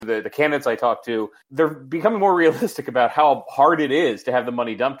the candidates I talk to, they're becoming more realistic about how hard it is to have the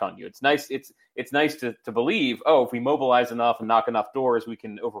money dumped on you. It's nice. It's nice to believe, if we mobilize enough and knock enough doors, we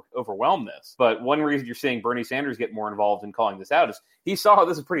can overwhelm this. But one reason you're seeing Bernie Sanders get more involved in calling this out is he saw how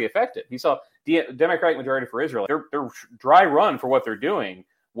this is pretty effective. He saw the Democratic Majority for Israel. Their dry run for what they're doing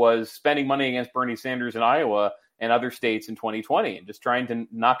was spending money against Bernie Sanders in Iowa and other states in 2020 and just trying to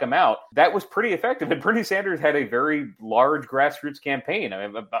knock him out. That was pretty effective. And Bernie Sanders had a very large grassroots campaign.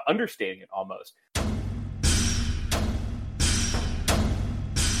 I'm understating it almost.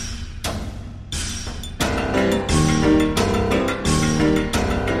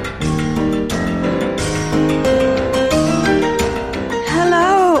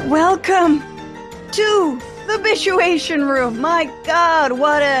 Hello, welcome to the Bituation Room. My God,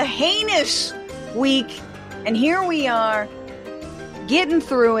 what a heinous week. And here we are, getting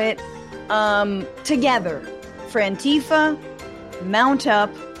through it together. For Antifa, mount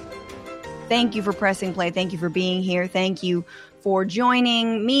up. Thank you for pressing play. Thank you for being here. Thank you for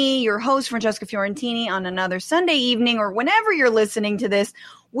joining me, your host, Francesca Fiorentini, on another Sunday evening, or whenever you're listening to this.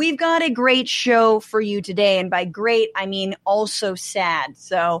 We've got a great show for you today. And by great, I mean also sad.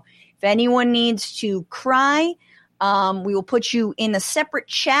 So if anyone needs to cry, we will put you in a separate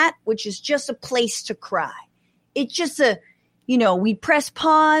chat, which is just a place to cry. It's just we press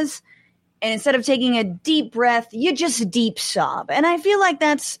pause, and instead of taking a deep breath, you just deep sob. And I feel like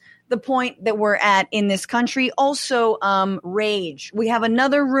that's the point that we're at in this country. Also, rage. We have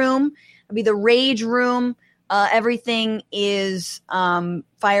another room. It'll be the rage room. Everything is fire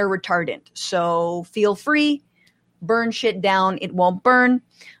retardant. So feel free. Burn shit down. It won't burn.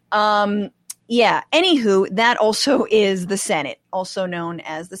 Yeah, anywho, that also is the Senate, also known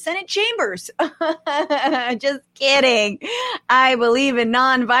as the Senate chambers. Just kidding. I believe in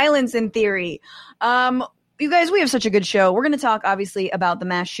nonviolence in theory. You guys, we have such a good show. We're going to talk, obviously, about the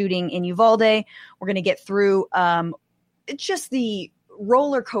mass shooting in Uvalde. We're going to get through just the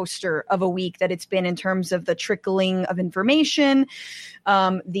roller coaster of a week that it's been in terms of the trickling of information,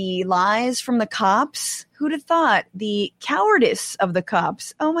 the lies from the cops. Who'd have thought? The cowardice of the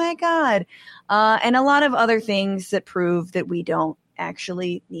cops. Oh my God. And a lot of other things that prove that we don't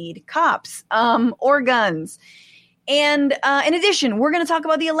actually need cops or guns. And in addition, we're going to talk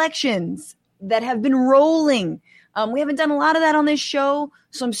about the elections that have been rolling. We haven't done a lot of that on this show,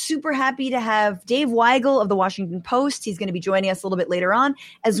 so I'm super happy to have Dave Weigel of the Washington Post. He's going to be joining us a little bit later on,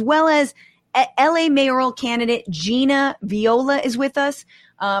 as well as LA mayoral candidate Gina Viola is with us.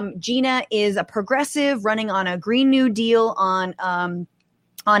 Gina is a progressive running on a Green New Deal on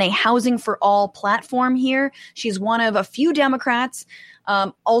a housing for all platform here. She's one of a few Democrats.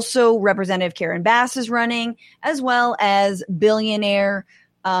 Also, Representative Karen Bass is running, as well as billionaire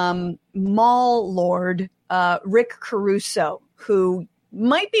mall lord Rick Caruso, who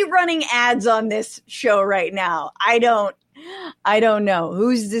might be running ads on this show right now. I don't know.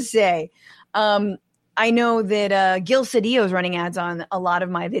 Who's to say? I know that Gil Cedillo is running ads on a lot of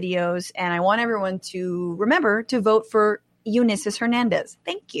my videos, and I want everyone to remember to vote for Eunices Hernandez.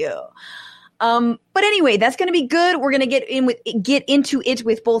 Thank you. But anyway, that's going to be good. We're going to get into it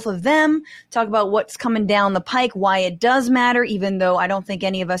with both of them, talk about what's coming down the pike, why it does matter, even though I don't think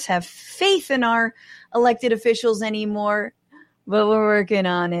any of us have faith in our elected officials anymore, but we're working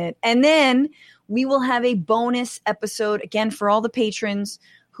on it. And then we will have a bonus episode, again, for all the patrons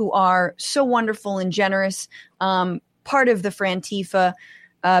who are so wonderful and generous, part of the Frantifa,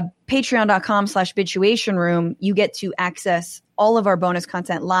 patreon.com/bituation room. You get to access all of our bonus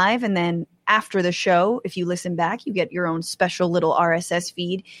content live, and then after the show, if you listen back, you get your own special little RSS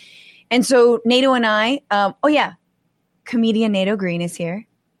feed. And so Nato and I, comedian Nato Green is here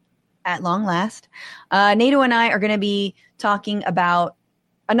at long last. Nato and I are going to be talking about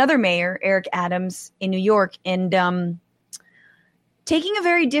another mayor, Eric Adams, in New York, and taking a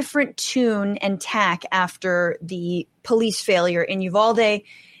very different tune and tack after the police failure in Uvalde.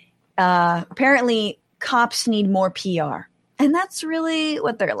 Apparently, cops need more PR. And that's really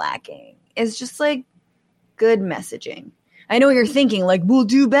what they're lacking. It's just like good messaging. I know you're thinking like, we'll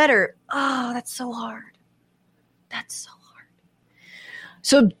do better. Oh, that's so hard. That's so hard.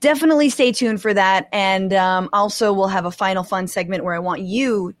 So definitely stay tuned for that. And also we'll have a final fun segment where I want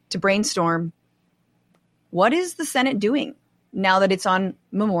you to brainstorm. What is the Senate doing now that it's on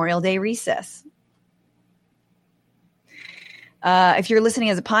Memorial Day recess? If you're listening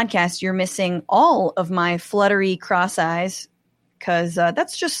as a podcast, you're missing all of my fluttery cross eyes, because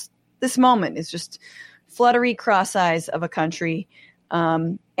that's just this moment is just fluttery cross eyes of a country,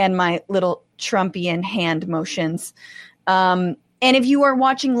 and my little Trumpian hand motions. And if you are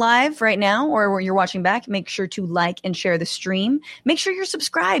watching live right now or you're watching back, make sure to like and share the stream. Make sure you're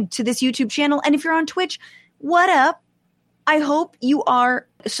subscribed to this YouTube channel. And if you're on Twitch, what up? I hope you are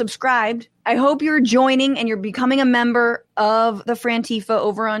subscribed. I hope you're joining and you're becoming a member of the Frantifa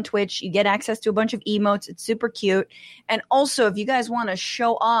over on Twitch. You get access to a bunch of emotes. It's super cute. And also, if you guys want to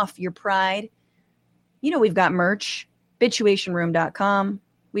show off your pride, we've got merch, bituationroom.com.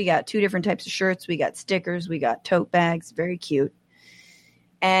 We got 2 different types of shirts. We got stickers. We got tote bags. Very cute.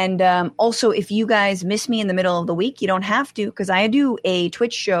 And also, if you guys miss me in the middle of the week, you don't have to, because I do a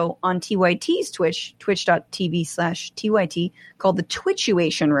Twitch show on TYT's Twitch, twitch.tv/TYT, called The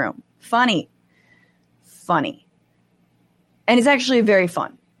Twitchuation Room. Funny. And it's actually very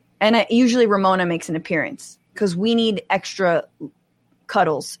fun. And usually Ramona makes an appearance, because we need extra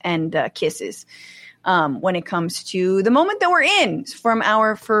cuddles and kisses when it comes to the moment that we're in from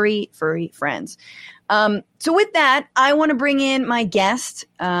our furry friends. So with that, I want to bring in my guest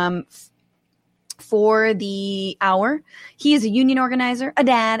for the hour. He is a union organizer, a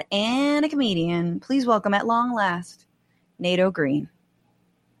dad, and a comedian. Please welcome at long last, Nato Green.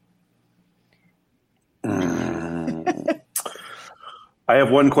 I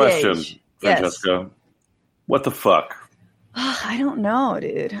have one question, Francesca. Yes. What the fuck? I don't know,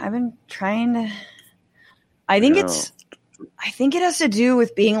 dude. I've been trying to... I think it has to do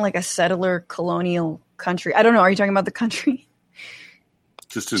with being like a settler colonial country. I don't know. Are you talking about the country?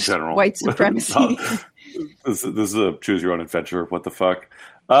 Just in general. White supremacy. This is a choose your own adventure. What the fuck?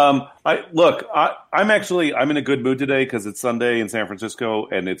 I'm in a good mood today because it's Sunday in San Francisco,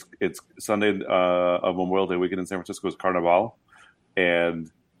 and it's Sunday of Memorial Day weekend in San Francisco is Carnival,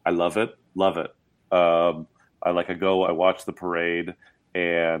 and I love it. I watch the parade,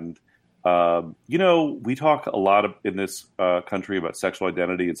 and we talk a lot in this country about sexual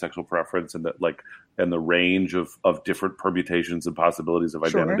identity and sexual preference, and the range of different permutations and possibilities of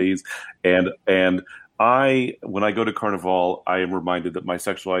identities. Sure. And when I go to Carnival, I am reminded that my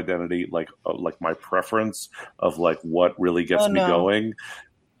sexual identity, like my preference of what really gets me going,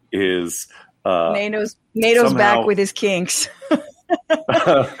 is NATO's back with his kinks.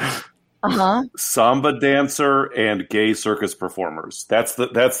 Samba dancer and gay circus performers. That's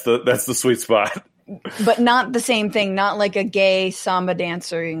the sweet spot. But not the same thing. Not like a gay samba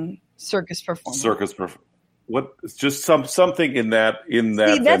dancing circus performer. What? Just something in that.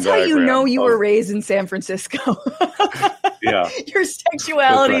 See, that's how you know you were raised in San Francisco. Yeah, your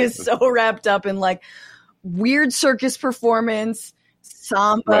sexuality is so wrapped up in weird circus performance,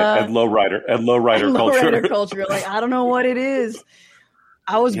 samba, and lowrider culture. I don't know what it is.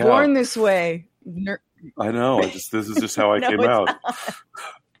 I was born this way. I know. This is just how I came out.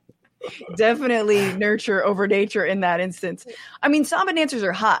 Definitely nurture over nature in that instance. I mean, samba dancers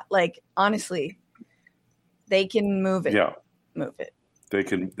are hot. Honestly, they can move it. Yeah, move it. They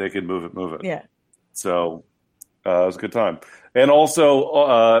can move it. Yeah. So it was a good time, and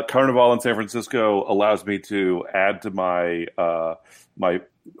also Carnival in San Francisco allows me to add to my my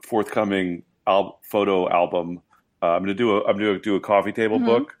forthcoming photo album. I'm gonna do a coffee table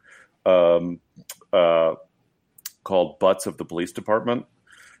book called "Butts of the Police Department,"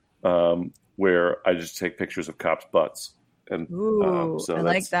 where I just take pictures of cops' butts, and so I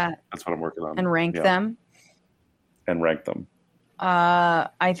like that. That's what I'm working on, and rank them.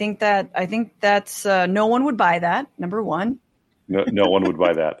 I think that's no one would buy that. Number one. No one would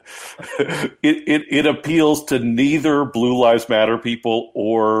buy that. It appeals to neither Blue Lives Matter people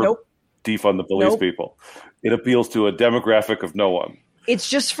or defund the police people. It appeals to a demographic of no one. It's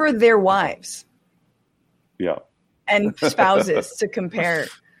just for their wives. Yeah. And spouses to compare.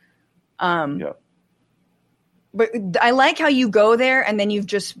 Yeah. But I like how you go there and then you've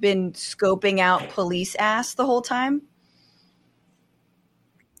just been scoping out police ass the whole time.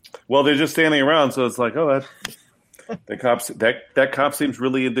 Well, they're just standing around, so it's like, that cop seems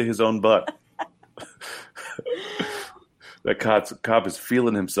really into his own butt. That cop is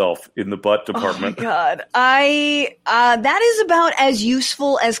feeling himself in the butt department. Oh my God. That is about as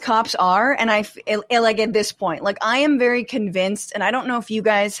useful as cops are. And I feel at this point, I am very convinced, and I don't know if you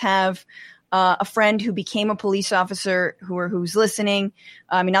guys have a friend who became a police officer who's listening.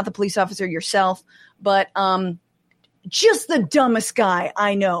 I mean, not the police officer yourself, but just the dumbest guy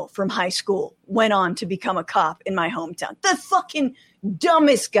I know from high school went on to become a cop in my hometown. The fucking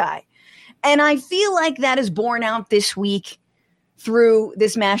dumbest guy. And I feel like that is borne out this week through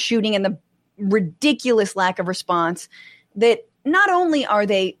this mass shooting and the ridiculous lack of response, that not only are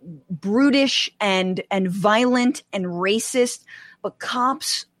they brutish and violent and racist, but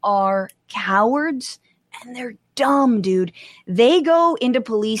cops are cowards and they're dumb, dude. They go into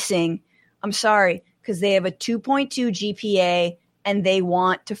policing, I'm sorry, because they have a 2.2 GPA and they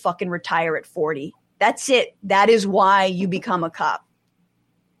want to fucking retire at 40. That's it. That is why you become a cop.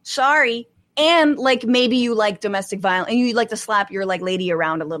 Sorry. And like maybe you like domestic violence and you like to slap your like lady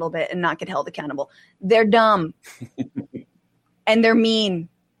around a little bit and not get held accountable. They're dumb and they're mean.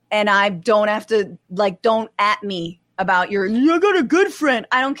 And I don't have to like, don't at me about you got a good friend.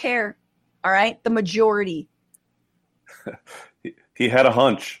 I don't care. All right. The majority. He had a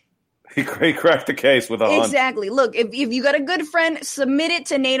hunch. He cracked the case with a hunch. Exactly. Look, if you got a good friend, submit it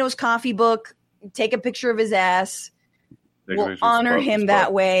to NATO's coffee book. Take a picture of his ass. We'll honor him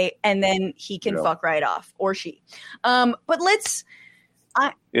that way, and then he can fuck right off, or she. But let's.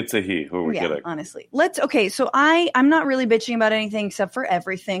 It's a he. Who are we kidding? Honestly, okay. So I'm not really bitching about anything except for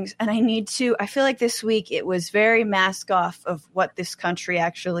everything, and I feel like this week it was very mask off of what this country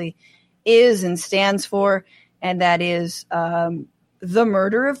actually is and stands for, and that is the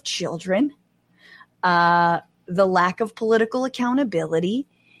murder of children, the lack of political accountability,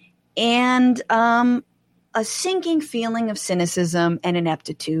 and a sinking feeling of cynicism and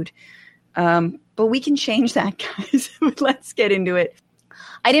ineptitude. But we can change that, guys. Let's get into it.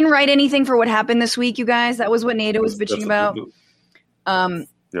 I didn't write anything for what happened this week, you guys. That was what Nato was bitching about. I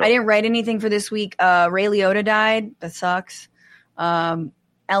didn't write anything for this week. Ray Liotta died. That sucks. Ellen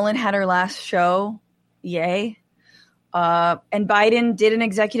had her last show. Yay. And Biden did an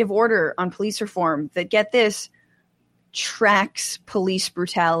executive order on police reform that, get this, tracks police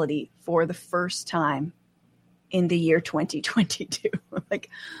brutality for the first time in the year 2022. Like,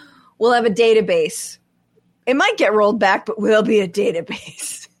 we'll have a database. It might get rolled back, but there'll be a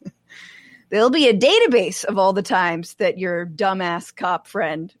database. There'll be a database of all the times that your dumbass cop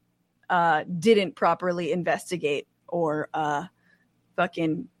friend didn't properly investigate or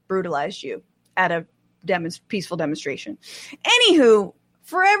fucking brutalized you at a peaceful demonstration. Anywho,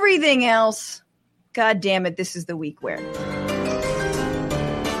 for everything else, God damn it, this is the week where.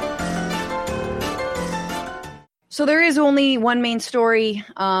 So there is only one main story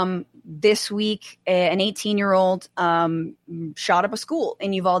this week. An 18-year-old shot up a school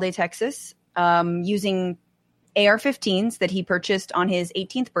in Uvalde, Texas, using AR-15s that he purchased on his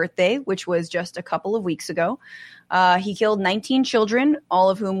 18th birthday, which was just a couple of weeks ago. He killed 19 children, all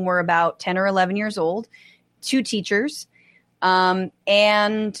of whom were about 10 or 11 years old, 2 teachers,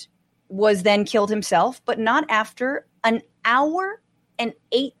 and was then killed himself, but not after an hour and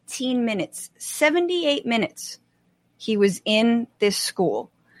 18 minutes, 78 minutes. He was in this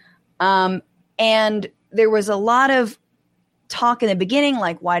school. And there was a lot of talk in the beginning,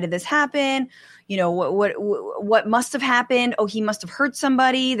 like, why did this happen? You know, what must have happened? Oh, he must have hurt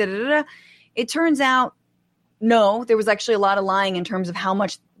somebody. Da, da, da, da. It turns out, no, there was actually a lot of lying in terms of how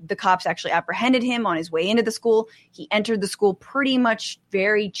much the cops actually apprehended him on his way into the school. He entered the school pretty much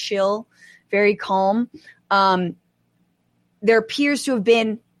very chill, very calm. There appears to have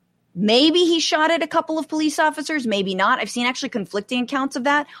been, maybe he shot at a couple of police officers, maybe not. I've seen actually conflicting accounts of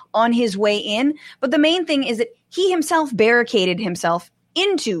that on his way in. But the main thing is that he himself barricaded himself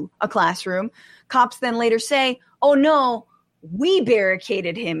into a classroom. Cops then later say, oh no, we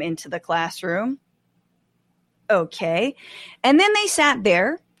barricaded him into the classroom. Okay. And then they sat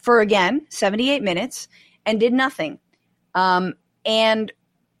there for, again, 78 minutes and did nothing. And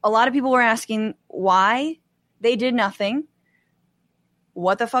a lot of people were asking why they did nothing.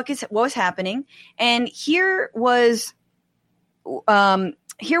 What was happening? And here was a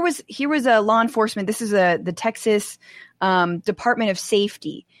law enforcement. This is the Texas Department of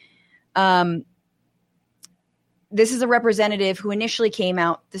Safety. This is a representative who initially came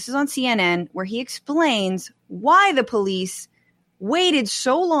out. This is on CNN, where he explains why the police waited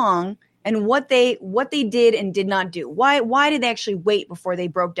so long and what they did and did not do. Why did they actually wait before they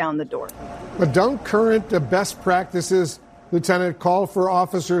broke down the door? But don't current best practices, Lieutenant, call for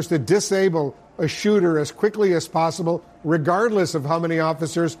officers to disable a shooter as quickly as possible, regardless of how many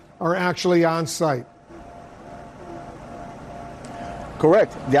officers are actually on site?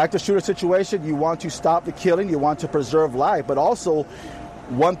 Correct. The active shooter situation, you want to stop the killing, you want to preserve life, but also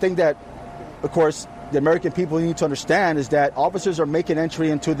one thing that, of course, the American people need to understand is that officers are making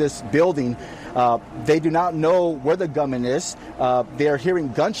entry into this building. They do not know where the gunman is. They are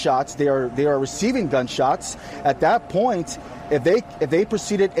hearing gunshots. They are receiving gunshots. At that point, if they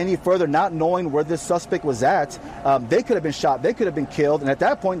proceeded any further, not knowing where this suspect was at, they could have been shot. They could have been killed. And at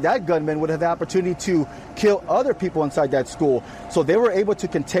that point, that gunman would have the opportunity to kill other people inside that school. So they were able to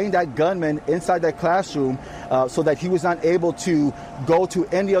contain that gunman inside that classroom so that he was not able to go to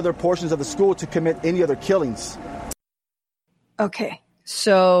any other portions of the school to commit any other killings. Okay,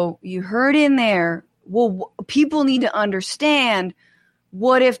 so you heard in there, well, people need to understand,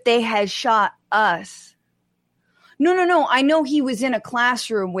 what if they had shot us? No. I know he was in a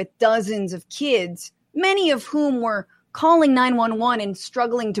classroom with dozens of kids, many of whom were calling 911 and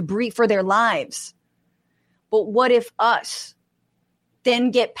struggling to breathe for their lives. But what if us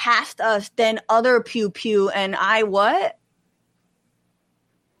then get past us, then other pew pew, and I what?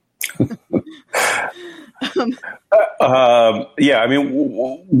 Yeah, I mean,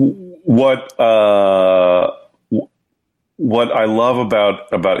 what I love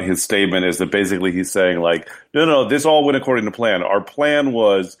about his statement is that basically he's saying, like, no, this all went according to plan. Our plan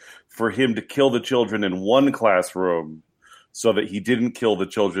was for him to kill the children in one classroom so that he didn't kill the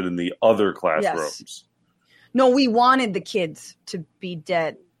children in the other classrooms. Yes. No, we wanted the kids to be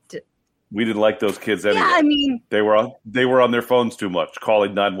dead. We didn't like those kids anyway. Yeah, I mean, they were on their phones too much,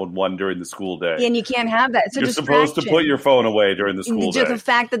 calling 911 during the school day. And you can't have that. You're supposed to put your phone away during the school day. The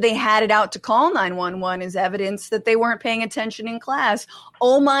fact that they had it out to call 911 is evidence that they weren't paying attention in class.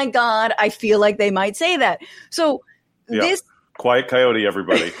 Oh my God, I feel like they might say that. So this quiet coyote,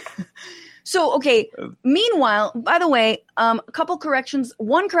 everybody. So okay. Meanwhile, by the way, a couple corrections.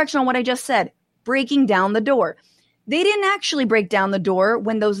 One correction on what I just said. Breaking down the door. They didn't actually break down the door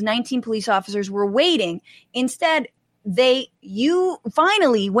when those 19 police officers were waiting. Instead,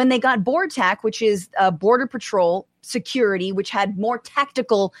 finally, when they got BORTAC, which is Border Patrol security, which had more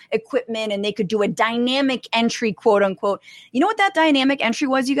tactical equipment and they could do a dynamic entry, quote unquote. You know what that dynamic entry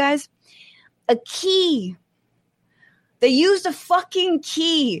was, you guys? A key. They used a fucking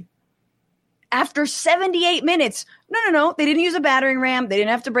key. After 78 minutes, no, they didn't use a battering ram. They didn't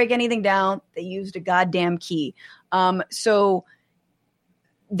have to break anything down. They used a goddamn key. So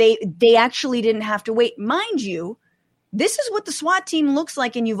they actually didn't have to wait. Mind you, this is what the SWAT team looks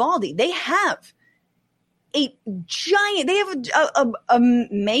like in Uvalde. They have a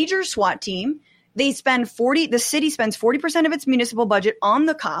major SWAT team. The city spends 40% of its municipal budget on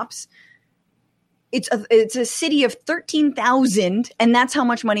the cops. It's a city of 13,000, and that's how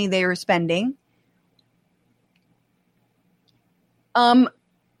much money they are spending. And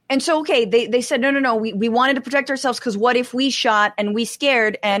so, okay, they said, no, we wanted to protect ourselves because what if we shot and we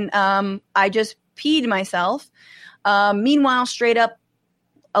scared and I just peed myself. Meanwhile, straight up,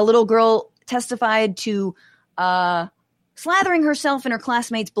 a little girl testified to slathering herself in her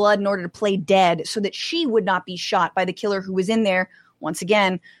classmates' blood in order to play dead so that she would not be shot by the killer who was in there, once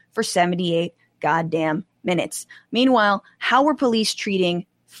again, for 78 goddamn minutes. Meanwhile, how were police treating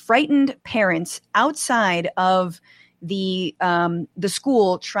frightened parents outside of the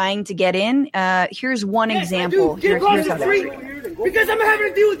school trying to get in? Here's one example. Get across the street because I'm having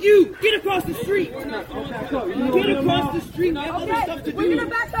to deal with you. Get across the street. Get across the street. I have other stuff to do. We're gonna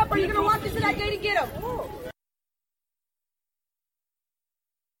back up. Or you're gonna walk into that gate and get him.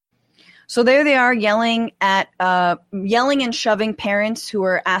 So there they are yelling and shoving parents who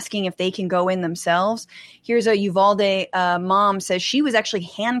are asking if they can go in themselves. Here's a Uvalde mom says she was actually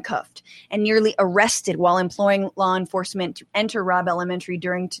handcuffed and nearly arrested while imploring law enforcement to enter Robb Elementary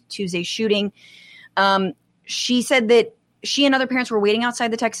during Tuesday's shooting. She said that she and other parents were waiting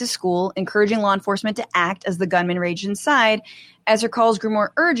outside the Texas school, encouraging law enforcement to act as the gunman raged inside. As her calls grew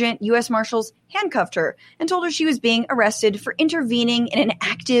more urgent, U.S. Marshals handcuffed her and told her she was being arrested for intervening in an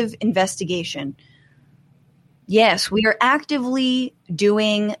active investigation. Yes, we are actively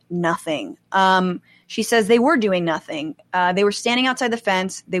doing nothing. She says they were doing nothing. They were standing outside the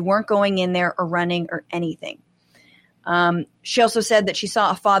fence. They weren't going in there or running or anything. She also said that she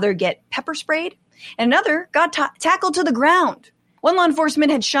saw a father get pepper sprayed and another got tackled to the ground. One law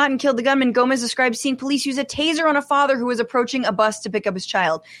enforcement had shot and killed the gunman. Gomez described seeing police use a taser on a father who was approaching a bus to pick up his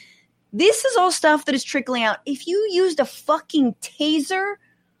child. This is all stuff that is trickling out. If you used a fucking taser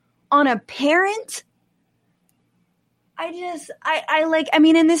on a parent,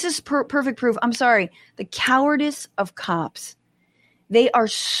 and this is perfect proof. I'm sorry. The cowardice of cops. They are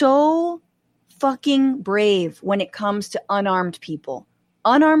so fucking brave when it comes to unarmed people.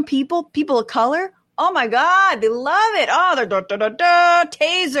 Unarmed people, people of color. Oh my God, they love it. Oh, they're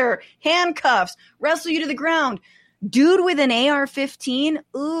taser, handcuffs, wrestle you to the ground. Dude with an AR-15.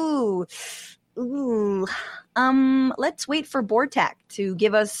 Ooh. Let's wait for BORTAC to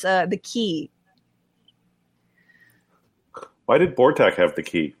give us the key. Why did BORTAC have the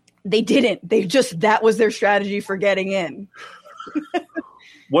key? They didn't. That was their strategy for getting in.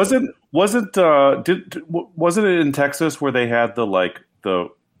 Wasn't it in Texas where they had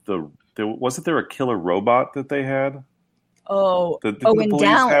wasn't there a killer robot that they had? In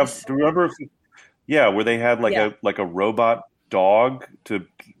Dallas. Do you remember? Where they had a robot dog to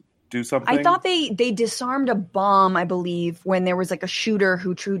do something. I thought they disarmed a bomb, I believe, when there was like a shooter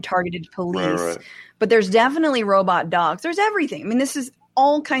who targeted police. Right. But there's definitely robot dogs. There's everything. I mean, this is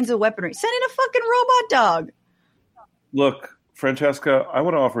all kinds of weaponry. Send in a fucking robot dog. Look, Francesca, I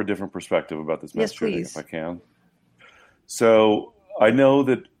want to offer a different perspective about this mass shooting, if I can. So I know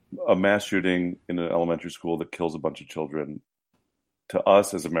that a mass shooting in an elementary school that kills a bunch of children, to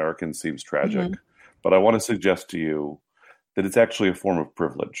us as Americans, seems tragic. But I want to suggest to you that it's actually a form of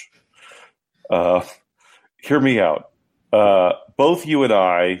privilege. Hear me out. Both you and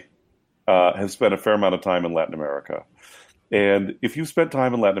I have spent a fair amount of time in Latin America. And if you've spent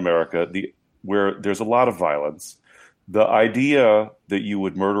time in Latin America, where there's a lot of violence, the idea that you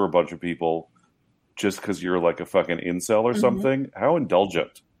would murder a bunch of people just because you're like a fucking incel or something, how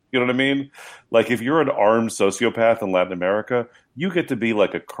indulgent. You know what I mean? Like, if you're an armed sociopath in Latin America, you get to be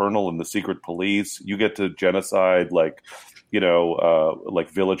like a colonel in the secret police. You get to genocide, like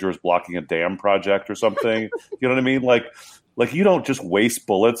villagers blocking a dam project or something. You know what I mean? Like you don't just waste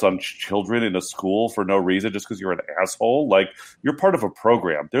bullets on children in a school for no reason just because you're an asshole. Like, you're part of a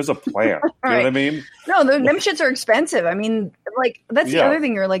program. There's a plan. You know what I mean? No, them shits are expensive. I mean, like, that's the other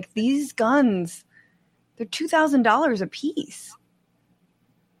thing. You're like, these guns, they're $2,000 a piece.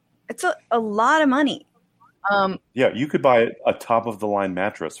 It's a lot of money. You could buy a top of the line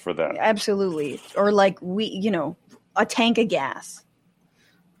mattress for that. Absolutely. Or like a tank of gas.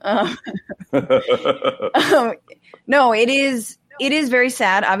 No, it is very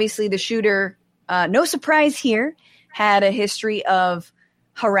sad. Obviously, the shooter, no surprise here, had a history of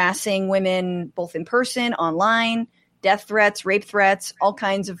harassing women both in person, online, death threats, rape threats, all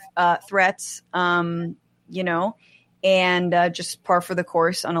kinds of threats, and just par for the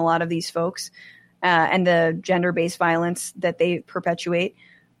course on a lot of these folks and the gender-based violence that they perpetuate.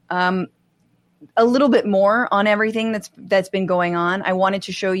 A little bit more on everything that's been going on. I wanted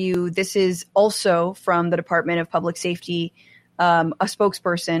to show you, this is also from the Department of Public Safety, a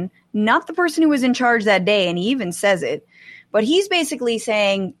spokesperson, not the person who was in charge that day, and he even says it, but he's basically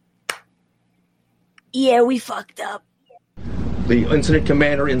saying, yeah, we fucked up. The incident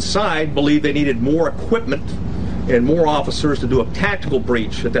commander inside believed they needed more equipment and more officers to do a tactical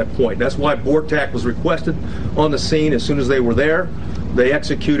breach at that point. That's why BORTAC was requested on the scene. As soon as they were there, they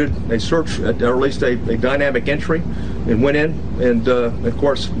executed a search, or at least a dynamic entry, and went in. And of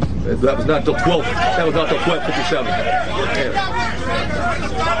course, that was not until 12. That was not until 12:57.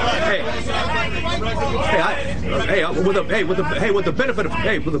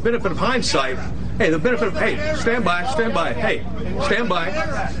 With the benefit of hindsight. Stand by.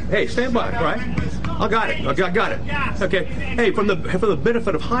 Stand by. Right. I got it. Okay. Hey, from the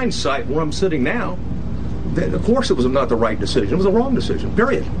benefit of hindsight, where I'm sitting now, of course it was not the right decision. It was the wrong decision.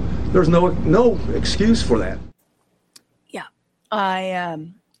 Period. There's no excuse for that. Yeah, I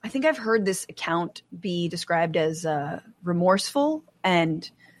think I've heard this account be described as remorseful and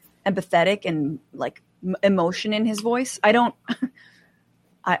empathetic and like emotion in his voice. I don't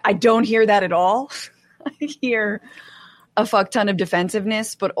hear that at all. I hear a fuck ton of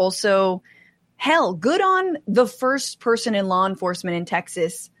defensiveness, but also, hell, good on the first person in law enforcement in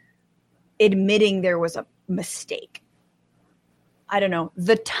Texas admitting there was a mistake. I don't know,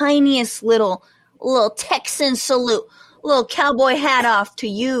 the tiniest little Texan salute, little cowboy hat off to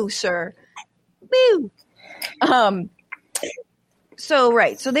you, sir. Woo.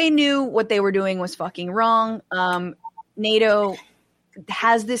 So they knew what they were doing was fucking wrong. NATO,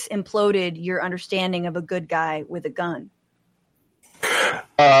 has this imploded your understanding of a good guy with a gun?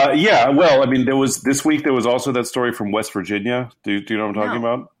 Well, I mean, this week there was also that story from West Virginia. Do you know what I'm talking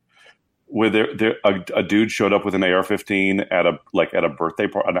about? Where a dude showed up with an AR-15 at a birthday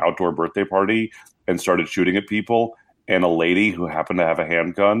an outdoor birthday party and started shooting at people, and a lady who happened to have a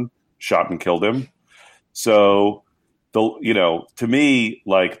handgun shot and killed him. So to me,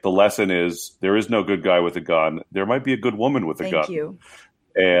 like, the lesson is there is no good guy with a gun. There might be a good woman with a gun. Thank you.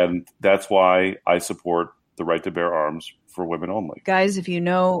 And that's why I support the right to bear arms for women only. Guys, if you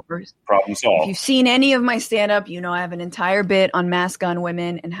know, or problem solved. If you've seen any of my stand-up, I have an entire bit on mass gun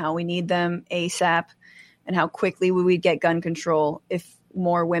women and how we need them ASAP and how quickly we would get gun control if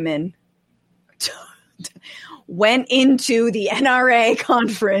more women went into the NRA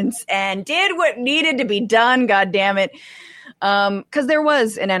conference and did what needed to be done. God damn it. Because there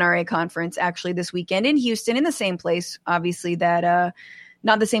was an NRA conference actually this weekend in Houston, in the same place, obviously, that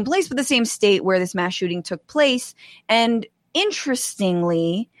not the same place, but the same state where this mass shooting took place. And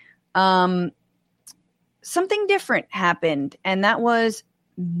interestingly, something different happened, and that was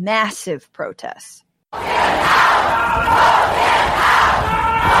massive protests.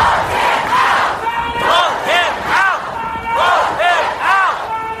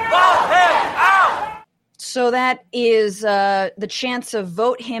 So that is the chance of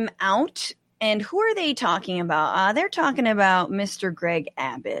vote him out. And who are they talking about? They're talking about Mr. Greg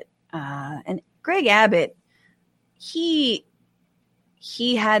Abbott. And Greg Abbott, he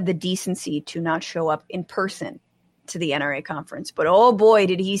had the decency to not show up in person to the NRA conference, but oh boy,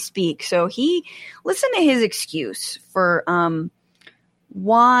 did he speak. So listen to his excuse for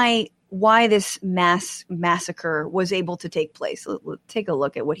why this massacre was able to take place. Let's take a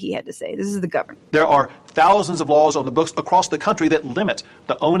look at what he had to say. This is the governor. There are thousands of laws on the books across the country that limit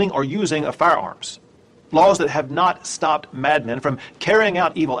the owning or using of firearms. Laws that have not stopped madmen from carrying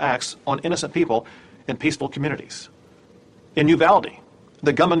out evil acts on innocent people in peaceful communities. In Uvalde,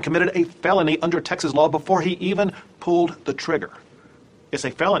 the gunman committed a felony under Texas law before he even pulled the trigger. It's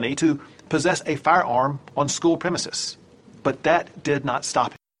a felony to possess a firearm on school premises. But that did not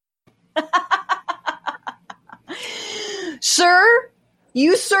stop him. Sir,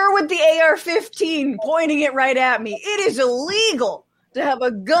 with the AR-15 pointing it right at me. It is illegal to have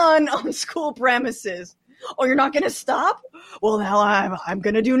a gun on school premises. Oh, you're not going to stop? Well, now I'm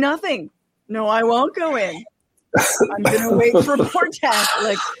going to do nothing. No, I won't go in. I'm going to wait for Portac.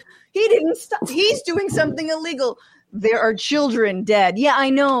 Like, he didn't stop. He's doing something illegal. There are children dead. Yeah,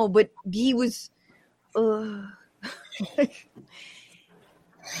 I know, but he was...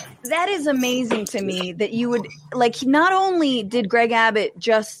 That is amazing to me that you would... Like, not only did Greg Abbott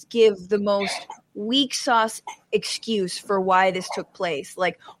just give the most weak sauce excuse for why this took place.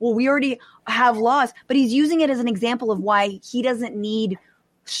 Like, well, we already have laws, but he's using it as an example of why he doesn't need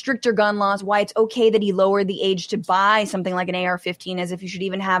stricter gun laws, why it's okay that he lowered the age to buy something like an AR-15, as if you should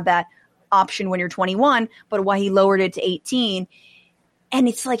even have that option when you're 21, but why he lowered it to 18. And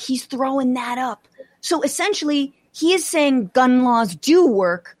it's like he's throwing that up. So essentially, he is saying gun laws do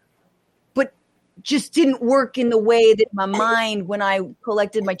work, but just didn't work in the way that my mind, when I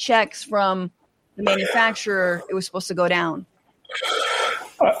collected my checks from the manufacturer, it was supposed to go down.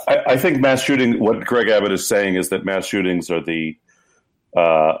 I think mass shooting, what Greg Abbott is saying is that mass shootings are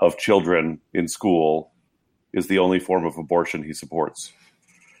of children in school is the only form of abortion he supports.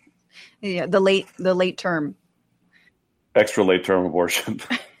 Yeah, the late term. Extra late term abortion.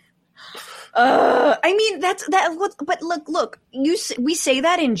 I mean, but look, we say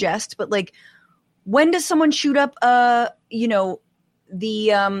that in jest, but like, when does someone shoot up, a NICU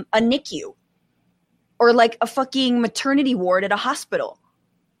or like a fucking maternity ward at a hospital?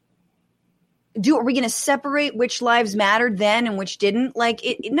 Are we going to separate which lives mattered then and which didn't? Like,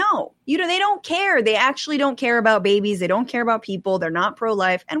 no, they don't care. They actually don't care about babies. They don't care about people. They're not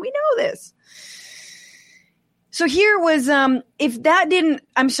pro-life. And we know this. So here was, if that didn't,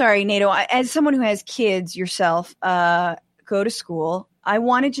 I'm sorry, Nato, as someone who has kids yourself, go to school, I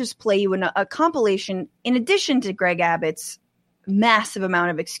want to just play you a compilation in addition to Greg Abbott's massive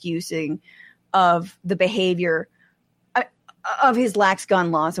amount of excusing of the behavior of his lax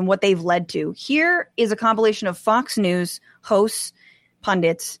gun laws and what they've led to. Here is a compilation of Fox News hosts,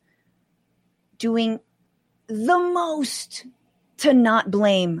 pundits, doing the most to not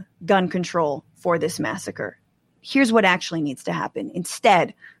blame gun control for this massacre. Here's what actually needs to happen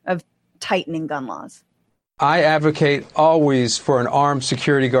instead of tightening gun laws. I advocate always for an armed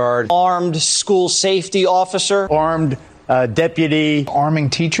security guard. Armed school safety officer. Armed deputy. Arming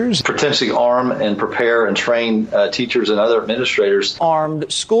teachers. Potentially arm and prepare and train teachers and other administrators.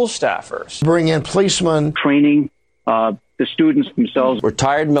 Armed school staffers. Bring in policemen. Training the students themselves.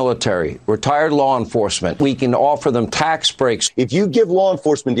 Retired military, retired law enforcement. We can offer them tax breaks. If you give law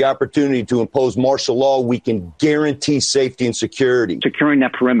enforcement the opportunity to impose martial law, we can guarantee safety and security. Securing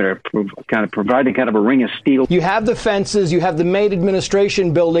that perimeter, providing kind of a ring of steel. You have the fences, you have the main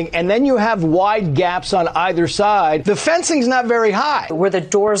administration building, and then you have wide gaps on either side. The fencing's not very high. Where the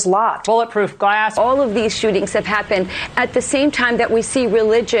door's locked, bulletproof glass. All of these shootings have happened at the same time that we see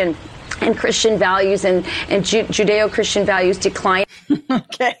religion and Christian values and Judeo-Christian values decline.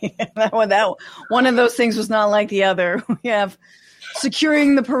 Okay, that one of those things was not like the other. We have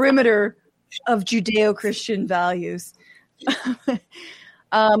securing the perimeter of Judeo-Christian values.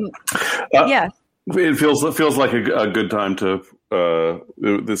 Yeah, it feels like a good time to.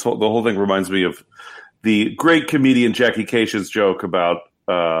 The whole thing reminds me of the great comedian Jackie Kashian's joke about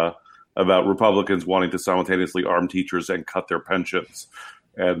Republicans wanting to simultaneously arm teachers and cut their pensions.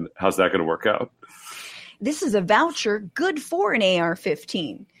 And how's that going to work out? This is a voucher good for an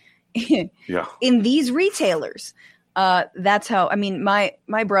AR-15. Yeah. In these retailers. That's how, I mean, my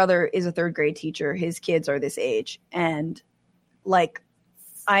brother is a third grade teacher. His kids are this age. And like,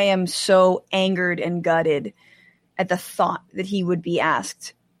 I am so angered and gutted at the thought that he would be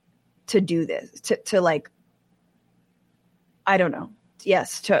asked to do this, to like, I don't know.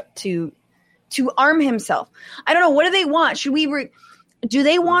 Yes. To arm himself. I don't know. What do they want? Should we, do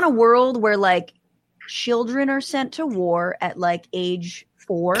they want a world where like children are sent to war at like age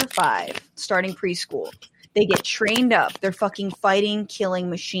 4 or 5, starting preschool, They get trained up. They're fucking fighting, killing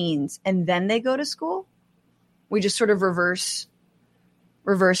machines. And then they go to school? We just sort of reverse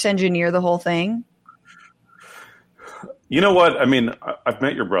engineer the whole thing? You know what? I mean, I've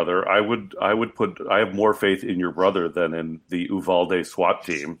met your brother. I have more faith in your brother than in the Uvalde SWAT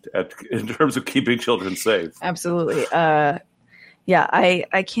team in terms of keeping children safe. Absolutely. Yeah,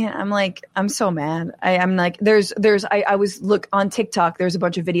 I can't. I'm so mad. I'm like, I was look on TikTok. There's a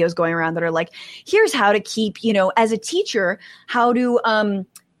bunch of videos going around that are like, here's how to keep, as a teacher, how to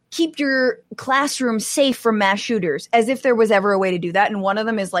keep your classroom safe from mass shooters, as if there was ever a way to do that. And one of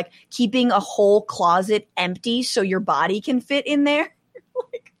them is like keeping a whole closet empty so your body can fit in there.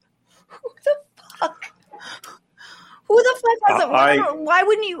 Like, who the fuck has that? Why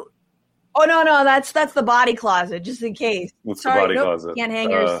wouldn't you? Oh, no, that's the body closet, just in case. What's the body closet? Can't hang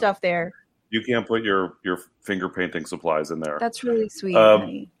your stuff there. You can't put your finger painting supplies in there. That's really sweet.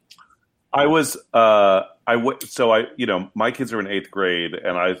 Honey. My kids are in 8th grade,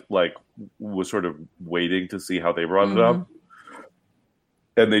 and I was sort of waiting to see how they brought it up.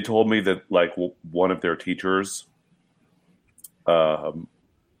 And they told me that one of their teachers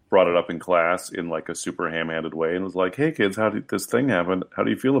brought it up in class in like a super ham-handed way and was like, "Hey kids, how did this thing happen? How do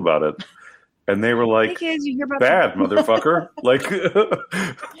you feel about it?" And they were like, "Hey kids, you hear about bad, motherfucker." Like,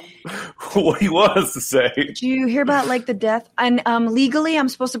 what he was to say. Do you hear about the death? And legally, I'm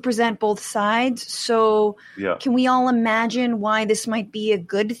supposed to present both sides. So can we all imagine why this might be a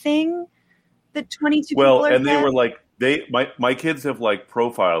good thing? That 22 people are and dead? they were like, my kids have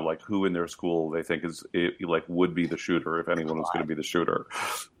profiled who in their school they think would be the shooter, if anyone was going to be the shooter,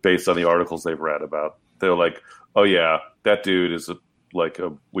 based on the articles they've read about. They're like, "Oh yeah, that dude is a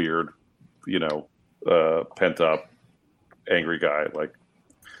weird, pent up, angry guy. Like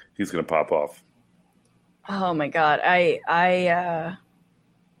he's going to pop off." Oh my God. I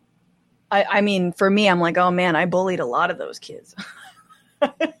mean, for me, I'm like, oh man, I bullied a lot of those kids.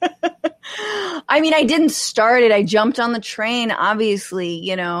 I mean, I didn't start it. I jumped on the train,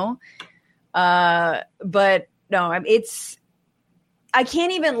 obviously, but no, I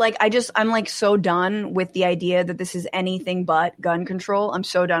can't even I'm so done with the idea that this is anything but gun control. I'm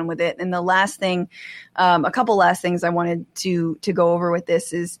so done with it. And the last thing, a couple last things I wanted to go over with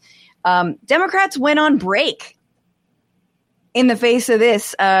this is Democrats went on break in the face of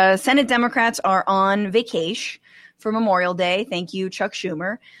this. Senate Democrats are on vacation for Memorial Day. Thank you, Chuck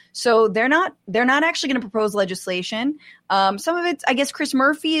Schumer. So they're not actually going to propose legislation. Some of it, I guess Chris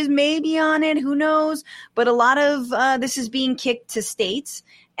Murphy is maybe on it. Who knows? But a lot of this is being kicked to states.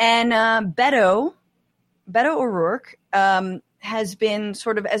 And Beto O'Rourke has been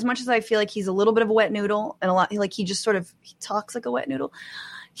sort of, as much as I feel like he's a little bit of a wet noodle and a lot he just sort of he talks like a wet noodle.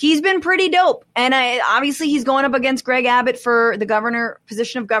 He's been pretty dope. And obviously he's going up against Greg Abbott for the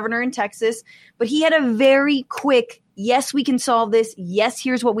position of governor in Texas. But he had a very quick, yes, we can solve this. Yes,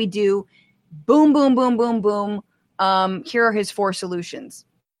 here's what we do. Boom, boom, boom, boom, boom. Here are his 4 solutions.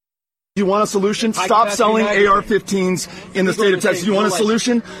 You want a solution? Stop selling AR-15s in the state of Texas. You want a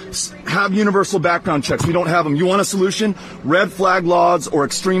solution? Have universal background checks. We don't have them. You want a solution? Red flag laws or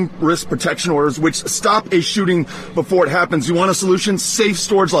extreme risk protection orders, which stop a shooting before it happens. You want a solution? Safe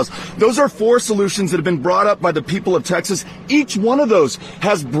storage laws. Those are 4 solutions that have been brought up by the people of Texas. Each one of those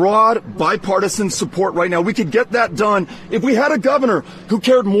has broad bipartisan support right now. We could get that done if we had a governor who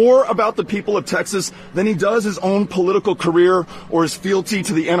cared more about the people of Texas than he does his own political career or his fealty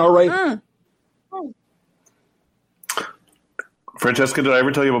to the NRA. Francesca, did I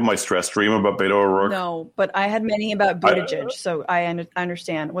ever tell you about my stress dream about Beto O'Rourke? No, but I had many about Buttigieg, so I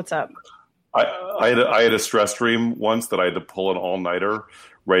understand. What's up? I had a stress dream once that I had to pull an all-nighter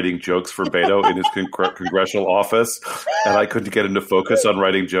writing jokes for Beto in his congressional office, and I couldn't get him to focus on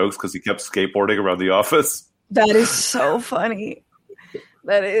writing jokes because he kept skateboarding around the office. That is so funny.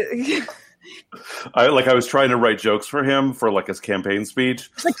 That is... I was trying to write jokes for him for his campaign speech,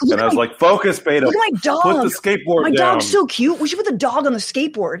 and I was like, "Focus, Beto. Look at my dog. Put the skateboard down. My dog's so cute. We should put the dog on the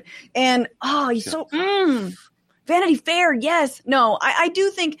skateboard." And he's so Vanity Fair. Yes, no, I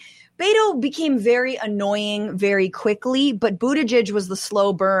do think Beto became very annoying very quickly, but Buttigieg was the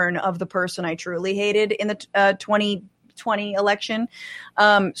slow burn of the person I truly hated in the 2020 election.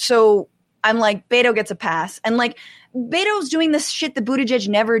 So I'm like, Beto gets a pass, and Beto's doing this shit that Buttigieg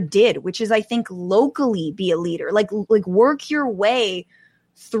never did, which is, I think, locally be a leader. Like work your way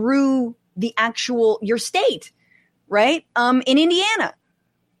through your state, right? In Indiana.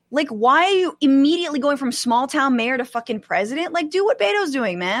 Why are you immediately going from small town mayor to fucking president? Do what Beto's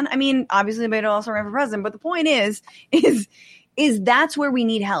doing, man. I mean, obviously Beto also ran for president, but the point is that's where we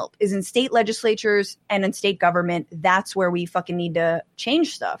need help, is in state legislatures and in state government. That's where we fucking need to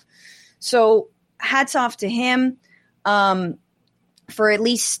change stuff. So hats off to him for at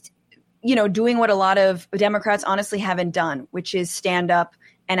least, doing what a lot of Democrats honestly haven't done, which is stand up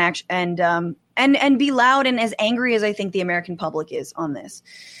and act and be loud and as angry as I think the American public is on this.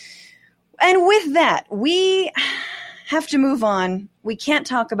 And with that, we have to move on. We can't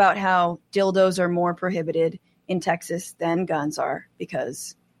talk about how dildos are more prohibited in Texas than guns are,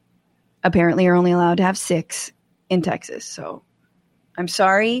 because apparently you're only allowed to have 6 in Texas. So I'm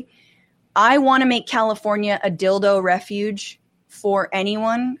sorry. I want to make California a dildo refuge for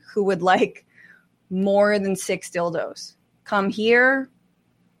anyone who would like more than 6 dildos. Come here.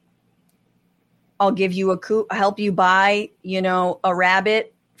 I'll give you help you buy, a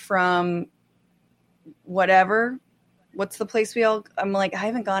rabbit from whatever. What's the place I'm like, I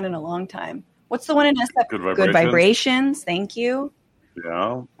haven't gone in a long time. What's the one in SF? Good Vibrations. Thank you.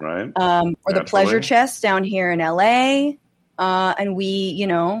 Yeah, right. Or the Pleasure Chest down here in LA. And we,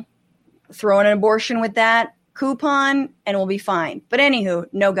 throw in an abortion with that coupon and we'll be fine. But anywho,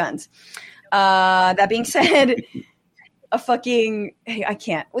 no guns. That being said, I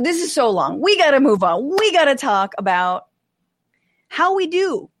can't. Well, this is so long. We got to move on. We got to talk about how we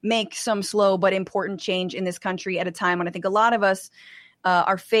do make some slow but important change in this country at a time when I think a lot of us,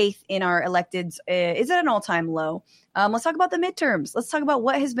 our faith in our electeds is at an all-time low. Let's talk about the midterms. Let's talk about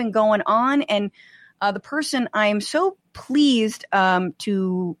what has been going on. And the person I'm so pleased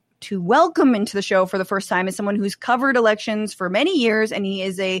to welcome into the show for the first time is someone who's covered elections for many years, and he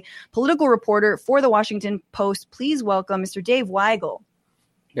is a political reporter for the Washington Post. Please welcome Mr. Dave Weigel.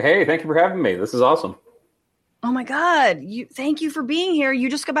 Hey, thank you for having me. This is awesome. Oh my God. Thank you for being here. You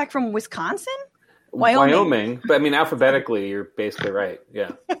just got back from Wisconsin? Wyoming. But I mean, alphabetically, you're basically right.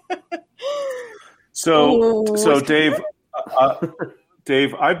 Yeah. So Dave,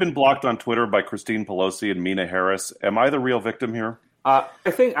 Dave, I've been blocked on Twitter by Christine Pelosi and Mina Harris. Am I the real victim here?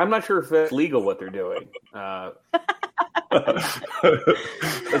 I'm not sure if that's legal what they're doing.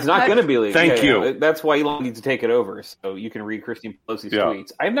 It's not going to be legal. Thank you. Yeah. That's why Elon needs to take it over, so you can read Christine Pelosi's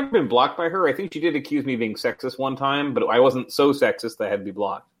tweets. I've never been blocked by her. I think she did accuse me of being sexist one time, but I wasn't so sexist that I had to be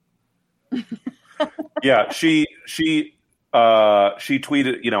blocked. Yeah, she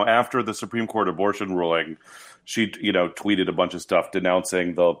tweeted, after the Supreme Court abortion ruling, she tweeted a bunch of stuff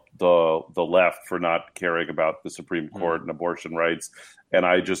denouncing the left for not caring about the Supreme Court and abortion rights, and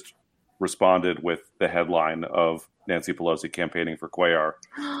I just responded with the headline of Nancy Pelosi campaigning for Cuellar,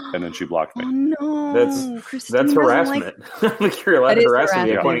 and then she blocked me. Oh no, that's harassment. Like you're allowed to harass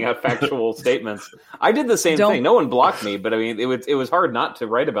me by pointing out factual statements. I did the same thing. No one blocked me, but I mean, it was hard not to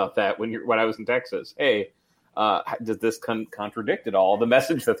write about that when I was in Texas. Hey, does this contradict at all the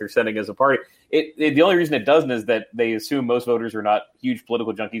message that they're sending as a party? The only reason it doesn't is that they assume most voters are not huge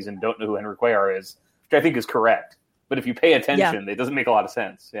political junkies and don't know who Henry Cuellar is, which I think is correct. But if you pay attention, it doesn't make a lot of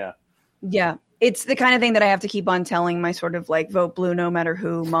sense. Yeah. Yeah. It's the kind of thing that I have to keep on telling my sort of like vote blue no matter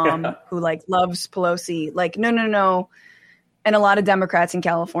who mom who like loves Pelosi. Like, no. And a lot of Democrats in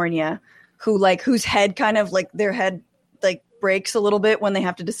California whose head kind of like their head like breaks a little bit when they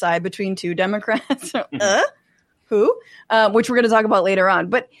have to decide between 2 Democrats. Who? Which we're going to talk about later on.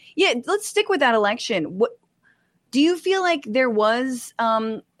 But yeah, let's stick with that election. What do you feel like there was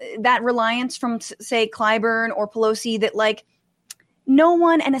that reliance from, say, Clyburn or Pelosi that like no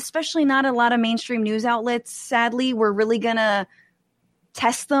one, and especially not a lot of mainstream news outlets, sadly, were really going to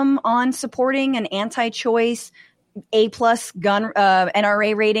test them on supporting an anti-choice A+ gun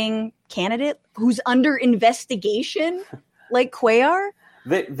NRA rating candidate who's under investigation like Cuellar?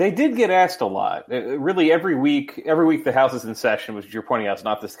 They did get asked a lot. Really, every week the House is in session, which you're pointing out is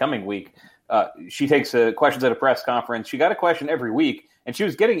not this coming week. She takes questions at a press conference. She got a question every week, and she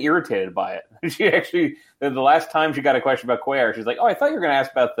was getting irritated by it. She actually, the last time she got a question about Cuellar, she's like, "Oh, I thought you were going to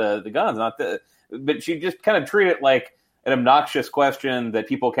ask about the guns, not the." But she just kind of treated it like an obnoxious question that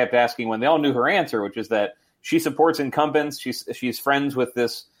people kept asking when they all knew her answer, which is that she supports incumbents. She's friends with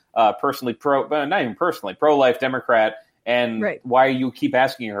this pro-life Democrat. And why you keep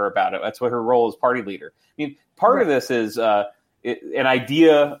asking her about it? That's what her role as party leader. I mean, part of this is an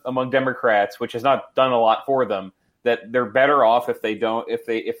idea among Democrats, which has not done a lot for them, that they're better off if they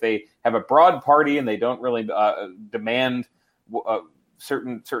have a broad party and they don't really demand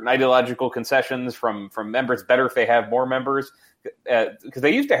certain ideological concessions from members. Better if they have more members, because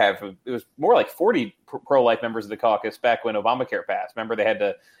they used to have, it was more like 40 pro-life members of the caucus back when Obamacare passed. Remember, they had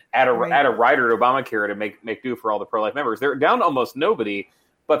to add a rider to Obamacare to make do for all the pro-life members. They're down to almost nobody,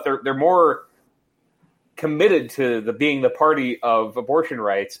 but they're more committed to being the party of abortion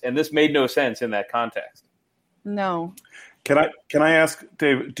rights, and this made no sense in that context. No. Can I ask,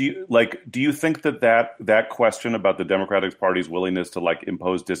 Dave? Do you think that question about the Democratic Party's willingness to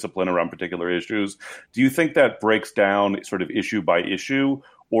impose discipline around particular issues, do you think that breaks down sort of issue by issue,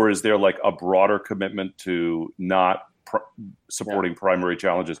 or is there a broader commitment to not supporting primary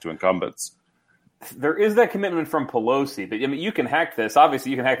challenges to incumbents? There is that commitment from Pelosi, but you can hack this. Obviously,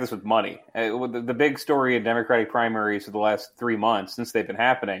 you can hack this with money. The big story in Democratic primaries for the last 3 months since they've been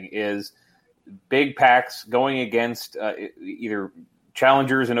happening is big PACs going against either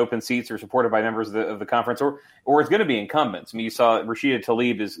challengers in open seats or supported by members of the conference, or it's going to be incumbents. You saw Rashida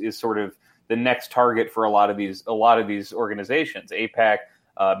Tlaib is sort of the next target for a lot of these organizations. AIPAC,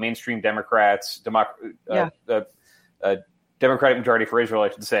 mainstream Democrats, Democratic Majority for Israel, I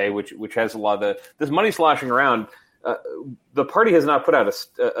should say, which has a lot of this money sloshing around. The party has not put out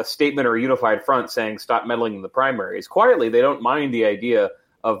a statement or a unified front saying stop meddling in the primaries. Quietly, they don't mind the idea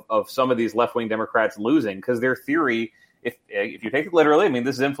of some of these left-wing Democrats losing, because their theory, if you take it literally,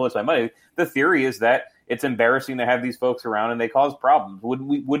 this is influenced by money. The theory is that it's embarrassing to have these folks around and they cause problems.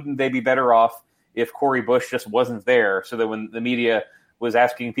 Wouldn't they be better off if Cori Bush just wasn't there, so that when the media was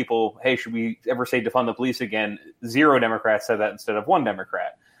asking people, hey, should we ever say defund the police again, 0 Democrats said that instead of 1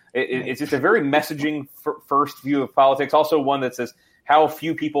 Democrat. It's just a very messaging first view of politics. Also one that says how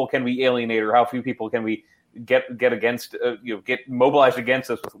few people can we alienate, or how few people can we get against, get mobilized against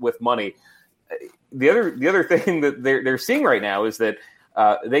us with money. The other thing that they're seeing right now is that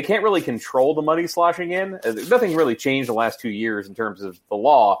they can't really control the money sloshing in. Nothing really changed the last 2 years in terms of the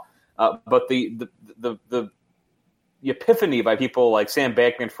law, but the epiphany by people like Sam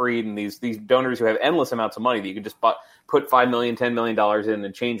Bankman-Fried and these donors who have endless amounts of money that you can just put $5 million, $10 million in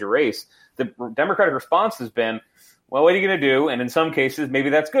and change a race. The Democratic response has been, well, what are you going to do? And in some cases, maybe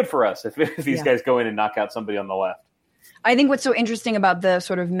that's good for us if these guys go in and knock out somebody on the left. I think what's so interesting about the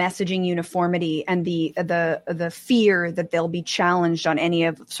sort of messaging uniformity and the fear that they'll be challenged on any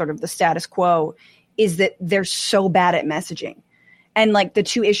of sort of the status quo is that they're so bad at messaging. And the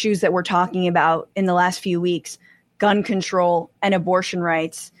 2 issues that we're talking about in the last few weeks, gun control and abortion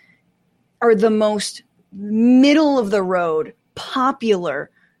rights, are the most middle of the road, popular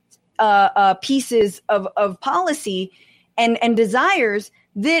pieces of policy and desires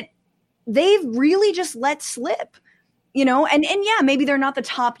that they've really just let slip, and yeah, maybe they're not the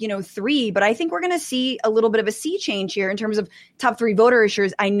top, 3, but I think we're going to see a little bit of a sea change here in terms of top 3 voter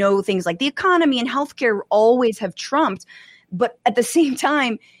issues. I know things like the economy and healthcare always have trumped, but at the same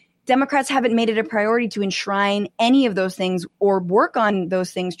time, Democrats haven't made it a priority to enshrine any of those things or work on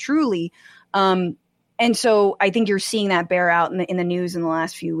those things truly. And so I think you're seeing that bear out in the news in the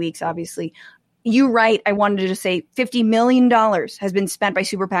last few weeks, obviously. You're right. I wanted to just say $50 million has been spent by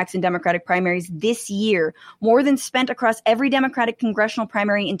super PACs in Democratic primaries this year, more than spent across every Democratic congressional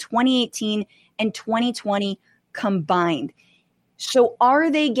primary in 2018 and 2020 combined. So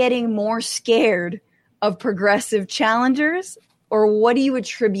are they getting more scared of progressive challengers? Or what do you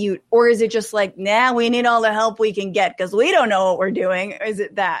attribute? Or is it just we need all the help we can get because we don't know what we're doing? Or is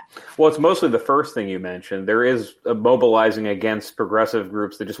it that? Well, it's mostly the first thing you mentioned. There is a mobilizing against progressive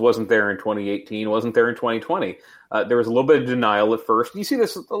groups that just wasn't there in 2018, wasn't there in 2020. There was a little bit of denial at first. You see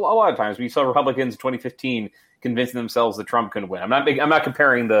this a lot of times. We saw Republicans in 2015 convincing themselves that Trump couldn't win. I'm not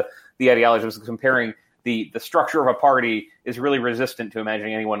comparing the ideology. I'm comparing the structure of a party is really resistant to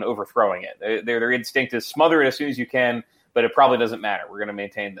imagining anyone overthrowing it. Their instinct is smother it as soon as you can, but it probably doesn't matter. We're going to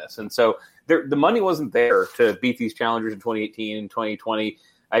maintain this. And so the money wasn't there to beat these challengers in 2018 and 2020.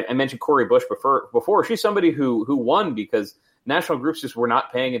 I mentioned Cori Bush before. She's somebody who won because national groups just were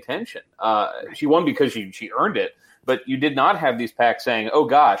not paying attention. She won because she earned it, but you did not have these PACs saying, oh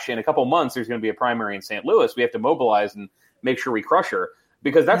gosh, in a couple months there's going to be a primary in St. Louis. We have to mobilize and make sure we crush her,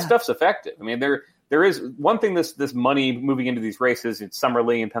 because that stuff's effective. There is one thing, this money moving into these races. It's Summer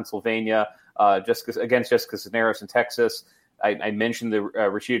Lee in Pennsylvania, against Jessica Cisneros in Texas. I mentioned the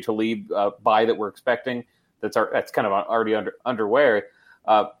Rashida Tlaib buy that we're expecting. That's kind of already underway.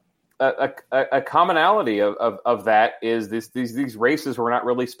 A commonality of that is these races were not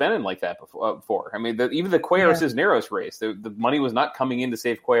really spending like that before. Even the Cuellar Cisneros race, the money was not coming in to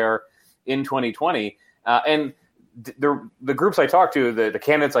save Cuellar in 2020. And the groups I talked to, the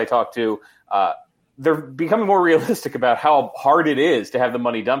candidates I talked to, they're becoming more realistic about how hard it is to have the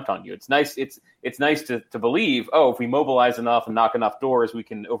money dumped on you. It's nice. It's nice to believe, if we mobilize enough and knock enough doors, we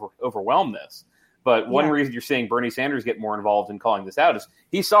can overwhelm this. But one reason you're seeing Bernie Sanders get more involved in calling this out is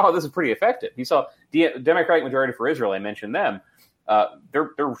he saw how this is pretty effective. He saw the Democratic Majority for Israel. I mentioned them.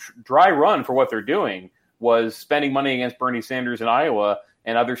 Their dry run for what they're doing was spending money against Bernie Sanders in Iowa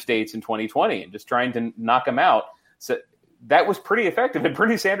and other states in 2020 and just trying to knock him out. So that was pretty effective. And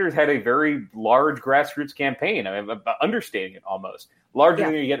Bernie Sanders had a very large grassroots campaign. I mean, understating it almost. Larger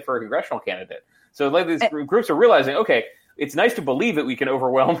than you get for a congressional candidate. So like these groups are realizing, okay, it's nice to believe that we can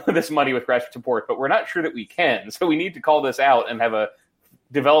overwhelm this money with grassroots support, but we're not sure that we can. So we need to call this out and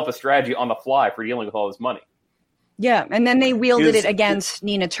develop a strategy on the fly for dealing with all this money. Yeah, and then they wielded it against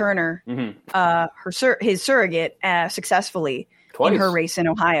Nina Turner, his surrogate, successfully in her race in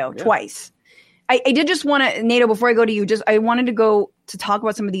Ohio twice. I did just want to, Nato, before I go to you, I wanted to go to talk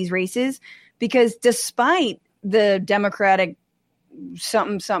about some of these races, because despite the Democratic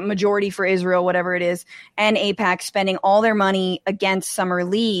something majority for Israel, whatever it is, and AIPAC spending all their money against Summer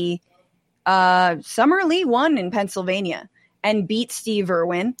Lee won in Pennsylvania and beat Steve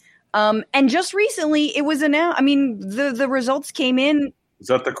Irwin. And just recently it was announced, I mean, the results came in. Is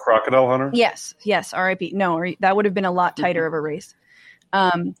that the crocodile hunter? Yes. RIP. No, that would have been a lot tighter of a race.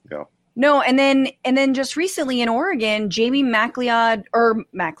 No, and then just recently in Oregon, Jamie McLeod,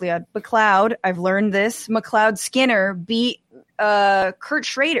 I've learned this, McLeod Skinner beat Kurt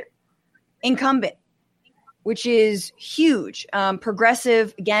Schrader, incumbent, which is huge.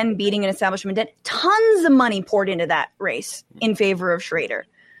 Progressive, again, beating an establishment debt. Tons of money poured into that race in favor of Schrader.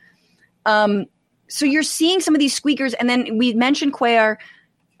 So you're seeing some of these squeakers, and then we mentioned Cuellar.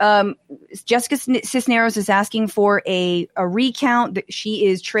 Jessica Cisneros is asking for a recount. She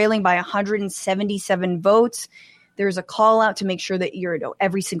is trailing by 177 votes. There's a call out to make sure that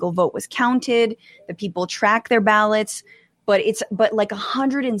every single vote was counted, that people track their ballots. But like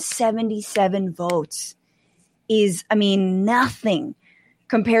 177 votes is, I mean, nothing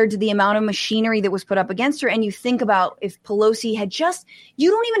compared to the amount of machinery that was put up against her. And you think about if Pelosi had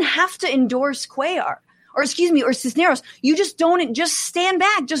you don't even have to endorse Cuellar. Or Cisneros. You just stand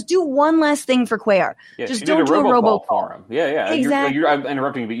back. Just do one less thing for Cuellar. Yeah, just don't do a robocall for him. Yeah. Exactly. I'm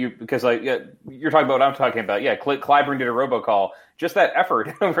interrupting, but you're talking about what I'm talking about. Yeah, Clyburn did a robocall. Just that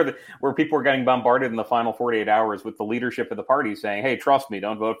effort where people were getting bombarded in the final 48 hours with the leadership of the party saying, "Hey, trust me,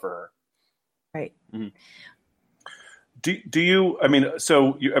 don't vote for her." Right. Mm-hmm. Do you? I mean,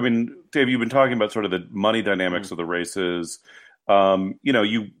 Dave, you've been talking about sort of the money dynamics of the races.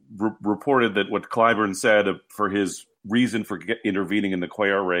 You reported that what Clyburn said for his reason for intervening in the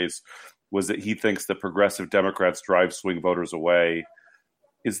Cuellar race was that he thinks that progressive Democrats drive swing voters away.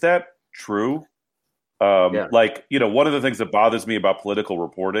 Is that true? One of the things that bothers me about political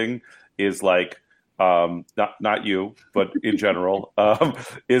reporting is not you, but in general,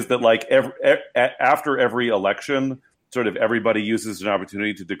 is that after every election, sort of everybody uses an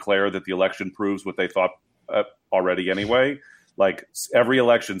opportunity to declare that the election proves what they thought already anyway. Like every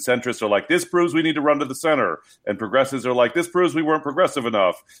election, centrists are like, this proves we need to run to the center. And progressives are like, this proves we weren't progressive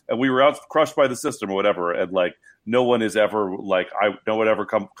enough. And we were crushed by the system or whatever. And no one is ever no one ever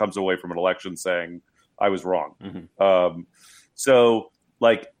comes away from an election saying I was wrong. Mm-hmm.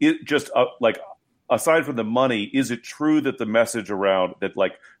 Aside from the money, is it true that the message around that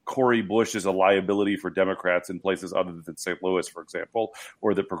Cori Bush is a liability for Democrats in places other than St. Louis, for example,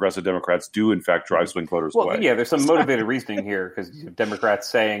 or that progressive Democrats do in fact drive swing voters away? Yeah, there's some motivated reasoning here because Democrats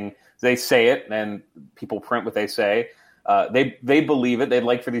saying they say it and people print what they say. They believe it. They'd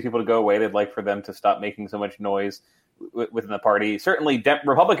like for these people to go away. They'd like for them to stop making so much noise within the party. Certainly,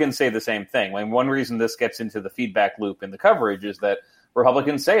 Republicans say the same thing. One reason this gets into the feedback loop in the coverage is that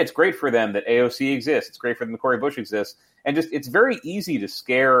Republicans say it's great for them that AOC exists. It's great for them that Cori Bush exists. And it's very easy to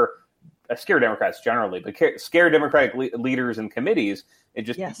scare Democrats generally, but scare Democratic leaders and committees.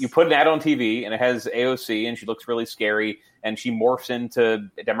 You put an ad on TV and it has AOC and she looks really scary and she morphs into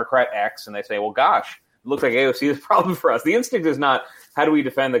Democrat X and they say, well, gosh, it looks like AOC is a problem for us. The instinct is not how do we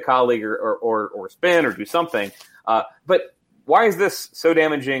defend the colleague or spin or do something. But why is this so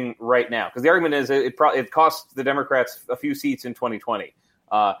damaging right now? Because the argument is it cost the Democrats a few seats in 2020.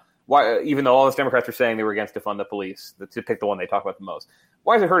 Why, even though all those Democrats are saying they were against defund the police, to pick the one they talk about the most.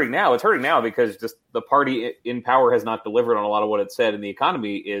 Why is it hurting now? It's hurting now because just the party in power has not delivered on a lot of what it said, and the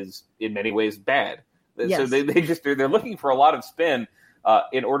economy is in many ways bad. Yes. So they're looking for a lot of spin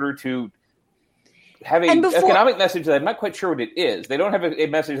in order to have an economic message that I'm not quite sure what it is. They don't have a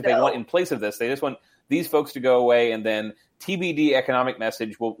message that they want in place of this. They just want these folks to go away, and then TBD economic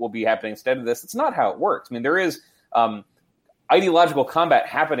message will be happening instead of this. It's not how it works. I mean, there is ideological combat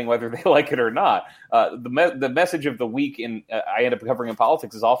happening whether they like it or not. The message of the week I end up covering in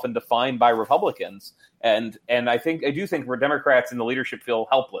politics is often defined by Republicans, and I do think where Democrats and the leadership feel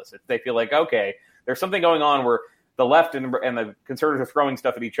helpless. They feel like, okay, there's something going on where the left and the conservatives are throwing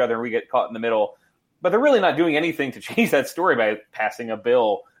stuff at each other and we get caught in the middle, but they're really not doing anything to change that story by passing a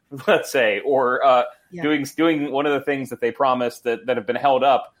bill, let's say, or doing one of the things that they promised that have been held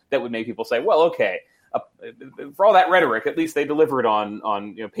up that would make people say, well, okay, for all that rhetoric, at least they delivered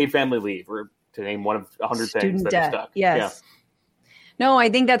on paid family leave, or to name one of 100 things that are stuck. Yes. Yeah. No, I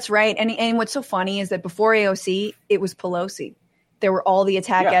think that's right. And what's so funny is that before AOC, it was Pelosi. There were all the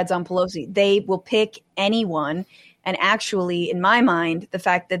attack ads on Pelosi. They will pick anyone. And actually, in my mind, the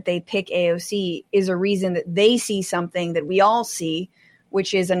fact that they pick AOC is a reason that they see something that we all see,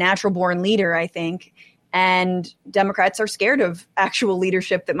 which is a natural born leader, I think. And Democrats are scared of actual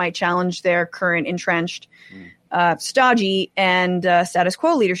leadership that might challenge their current entrenched, stodgy and status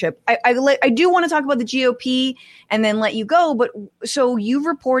quo leadership. I do want to talk about the GOP and then let you go. But so you've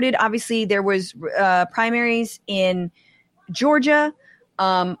reported, obviously, there was primaries in Georgia.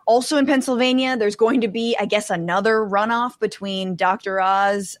 Also in Pennsylvania, there's going to be, I guess, another runoff between Dr.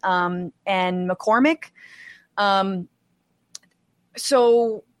 Oz and McCormick.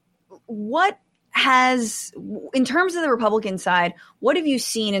 So what has, in terms of the Republican side, what have you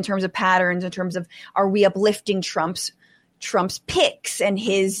seen in terms of patterns, in terms of, are we uplifting Trump's picks and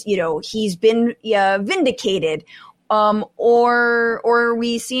his, he's been vindicated? Or are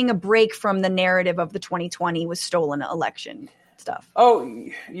we seeing a break from the narrative of the 2020 was stolen election stuff? Oh,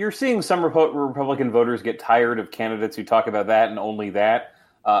 you're seeing some Republican voters get tired of candidates who talk about that and only that.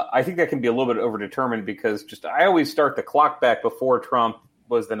 I think that can be a little bit overdetermined because I always start the clock back before Trump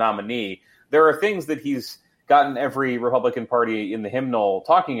was the nominee. There are things that he's gotten every Republican Party in the hymnal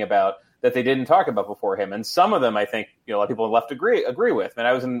talking about that they didn't talk about before him. And some of them, I think, a lot of people on the left agree with. And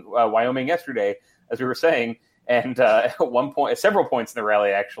I was in Wyoming yesterday, as we were saying, and at several points in the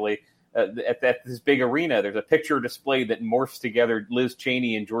rally, actually, at this big arena, there's a picture displayed that morphs together Liz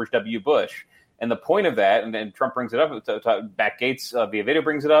Cheney and George W. Bush. And the point of that, and Trump brings it up, Matt Gaetz via video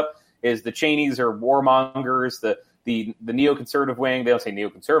brings it up, is the Cheneys are warmongers, the neoconservative wing. They don't say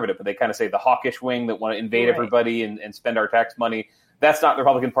neoconservative, but they kind of say the hawkish wing that want to invade everybody and spend our tax money. That's not the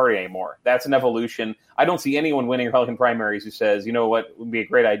Republican Party anymore. That's an evolution. I don't see anyone winning Republican primaries who says, you know what would be a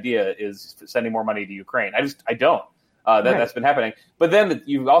great idea is sending more money to Ukraine. I don't. That's been happening. But then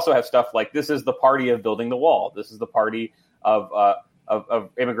you also have stuff like, this is the party of building the wall. This is the party of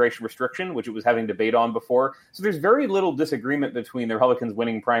immigration restriction, which it was having debate on before. So there's very little disagreement between the Republicans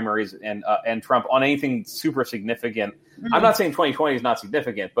winning primaries and Trump on anything super significant. Mm-hmm. I'm not saying 2020 is not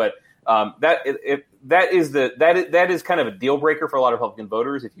significant, but that is kind of a deal breaker for a lot of Republican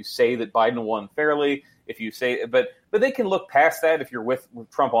voters. If you say that Biden won fairly, if you say, but they can look past that if you're with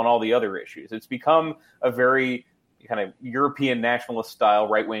Trump on all the other issues. It's become a very kind of European nationalist style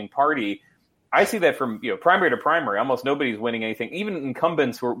right-wing party. I see that from primary to primary. Almost nobody's winning anything. Even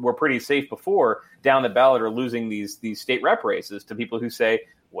incumbents who were pretty safe before down the ballot are losing these state rep races to people who say,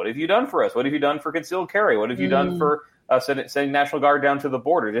 "What have you done for us? What have you done for concealed carry? What have you done for sending National Guard down to the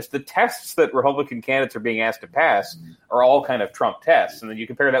border?" Just the tests that Republican candidates are being asked to pass are all kind of Trump tests. And then you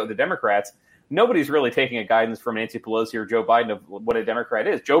compare that with the Democrats. Nobody's really taking a guidance from Nancy Pelosi or Joe Biden of what a Democrat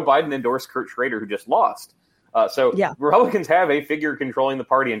is. Joe Biden endorsed Kurt Schrader, who just lost. Republicans have a figure controlling the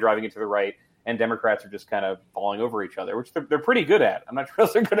party and driving it to the right. And Democrats are just kind of falling over each other, which they're pretty good at. I'm not sure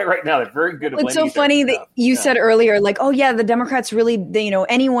what they're good at right now. They're very good at It's so funny that you said earlier, like, oh, yeah, the Democrats really,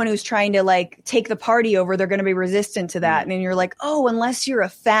 anyone who's trying to, take the party over, they're going to be resistant to that. Mm-hmm. And you're like, oh, unless you're a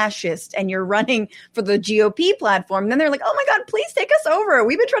fascist and you're running for the GOP platform. And then they're like, oh, my God, please take us over.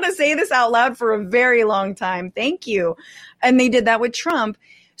 We've been trying to say this out loud for a very long time. Thank you. And they did that with Trump.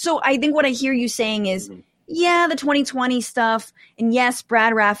 So I think what I hear you saying is, yeah, the 2020 stuff. And yes,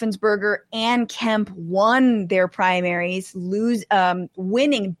 Brad Raffensperger and Kemp won their primaries, handily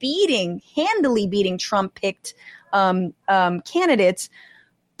beating Trump-picked candidates.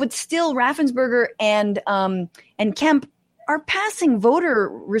 But still, Raffensperger and Kemp are passing voter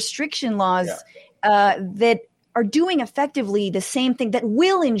restriction laws that are doing effectively the same thing that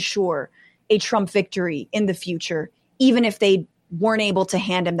will ensure a Trump victory in the future, even if they weren't able to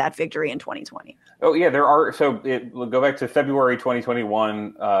hand him that victory in 2020. Oh, yeah, there are. So we'll go back to February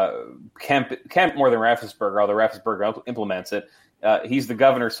 2021. Kemp more than Raffensperger, although Raffensperger implements it. He's the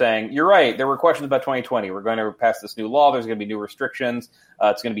governor saying, you're right, there were questions about 2020. We're going to pass this new law. There's going to be new restrictions.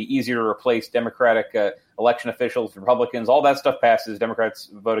 It's going to be easier to replace Democratic election officials, Republicans. All that stuff passes.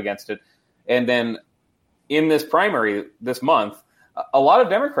 Democrats vote against it. And then in this primary this month, a lot of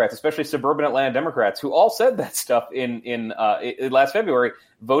Democrats, especially suburban Atlanta Democrats, who all said that stuff in last February,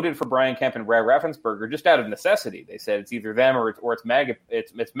 voted for Brian Kemp and Brad Raffensperger just out of necessity. They said it's either them or it's MAGA.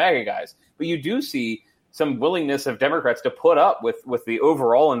 It's MAGA guys. But you do see some willingness of Democrats to put up with the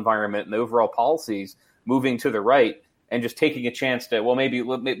overall environment and the overall policies moving to the right and just taking a chance to, well, maybe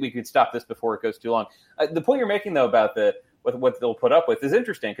we could stop this before it goes too long. The point you're making, though, about with what they'll put up with is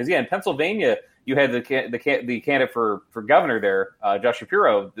interesting because, in Pennsylvania, you had the candidate for governor there, Josh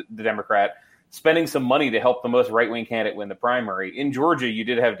Shapiro, the Democrat, spending some money to help the most right-wing candidate win the primary. In Georgia, you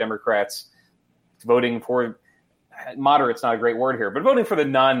did have Democrats voting for moderate's not a great word here, but voting for the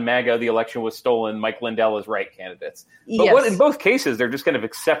non-MAGA, the election was stolen, Mike Lindell is right candidates. But in both cases, they're just kind of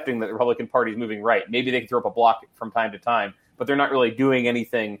accepting that the Republican Party is moving right. Maybe they can throw up a block from time to time, but they're not really doing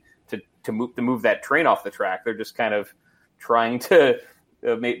anything to move that train off the track. They're just kind of trying to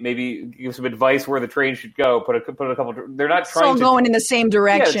maybe give some advice where the train should go. Put a couple. They're not trying. Still going in the same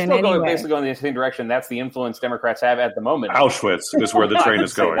direction. Yeah, still basically going in the same direction. That's the influence Democrats have at the moment. Auschwitz is where the train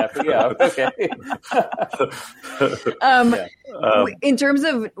is going. In terms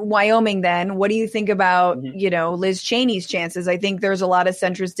of Wyoming, then, what do you think about Liz Cheney's chances? I think there's a lot of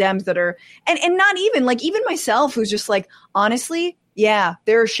centrist Dems that are, and not even even myself, who's just honestly. Yeah,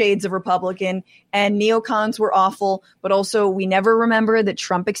 there are shades of Republican, and neocons were awful, but also we never remember that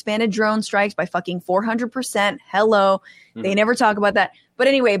Trump expanded drone strikes by fucking 400%. Hello. Mm-hmm. They never talk about that. But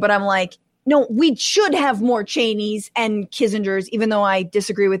anyway, I'm like, no, we should have more Cheneys and Kissingers, even though I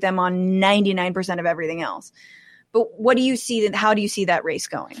disagree with them on 99% of everything else. But what do you see? How do you see that race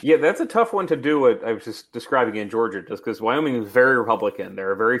going? Yeah, that's a tough one to do. What I was just describing in Georgia, just because Wyoming is very Republican.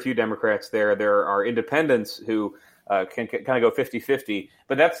 There are very few Democrats there. There are independents who can kind of go 50-50,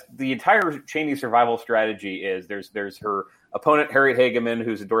 but that's the entire Cheney survival strategy. Is there's her opponent Harriet Hageman,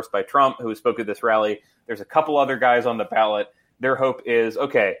 who's endorsed by Trump, who spoke at this rally. There's a couple other guys on the ballot. Their hope is,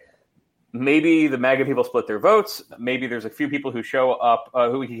 okay, maybe the MAGA people split their votes. Maybe there's a few people who show up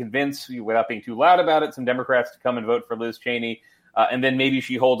who we can convince, without being too loud about it, some Democrats to come and vote for Liz Cheney, and then maybe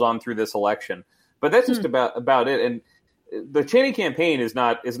she holds on through this election. But that's just about it. And the Cheney campaign is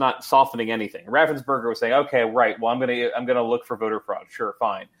not softening anything. Raffensperger was saying, okay, right, well, I'm gonna look for voter fraud. Sure,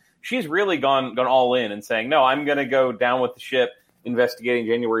 fine. She's really gone all in and saying, no, I'm gonna go down with the ship, investigating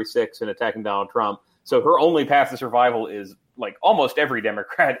January 6th and attacking Donald Trump. So her only path to survival is like almost every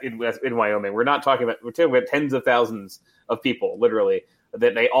Democrat in Wyoming. We're talking about tens of thousands of people, literally,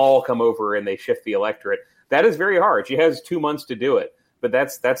 that they all come over and they shift the electorate. That is very hard. She has 2 months to do it, but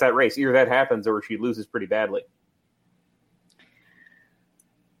that's that race. Either that happens or she loses pretty badly.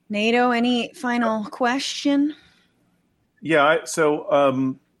 Nato, any final question? Yeah, I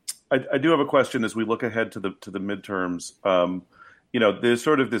do have a question as we look ahead to the midterms. There's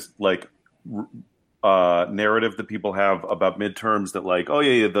sort of this narrative that people have about midterms that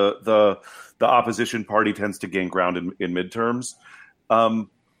the opposition party tends to gain ground in midterms.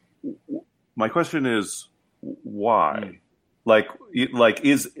 My question is why?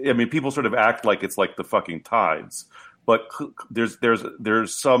 People sort of act like it's like the fucking tides. But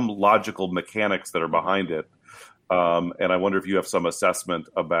there's some logical mechanics that are behind it, and I wonder if you have some assessment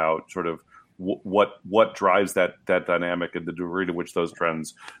about sort of what drives that dynamic and the degree to which those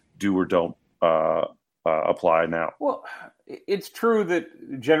trends do or don't apply now. Well, it's true that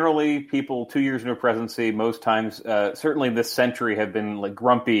generally people 2 years into a presidency, most times, certainly this century, have been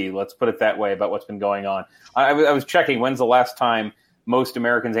grumpy. Let's put it that way about what's been going on. I was checking when's the last time most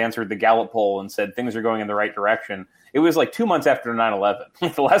Americans answered the Gallup poll and said things are going in the right direction. It was 2 months after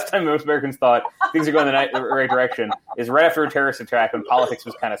 9/11. The last time most Americans thought things are going in the right direction is right after a terrorist attack when politics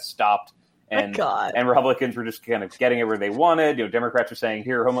was kind of stopped. And Republicans were just kind of getting it where they wanted. Democrats were saying,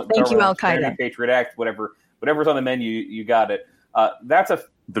 here, thank you, Al-Qaeda, Patriot Act, whatever's on the menu, you got it. That's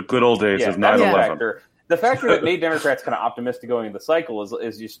the good old days of 9/11. The factor that made Democrats kind of optimistic going into the cycle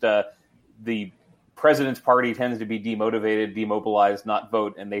is just the president's party tends to be demotivated, demobilized, not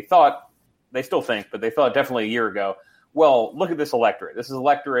vote. And they still think, but they thought definitely a year ago, well, look at this electorate. This is an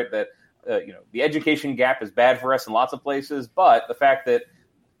electorate that, the education gap is bad for us in lots of places, but the fact that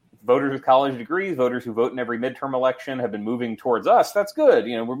voters with college degrees, voters who vote in every midterm election have been moving towards us, that's good.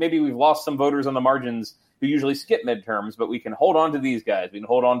 Maybe we've lost some voters on the margins who usually skip midterms, but we can hold on to these guys. We can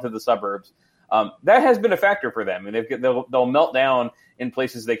hold on to the suburbs. That has been a factor for them. And they'll melt down in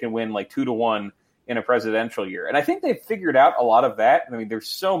places they can win 2-1 in a presidential year. And I think they've figured out a lot of that. There's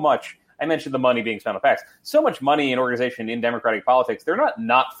so much. I mentioned the money being spent on PACs. So much money and organization in Democratic politics. They're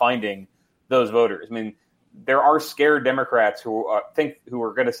not finding those voters. There are scared Democrats who are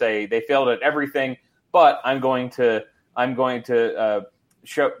going to say they failed at everything, but I'm going to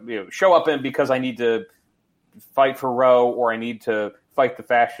show up in because I need to fight for Roe, or I need to fight the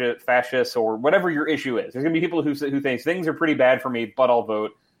fascists, or whatever your issue is. There's going to be people who think things are pretty bad for me, but I'll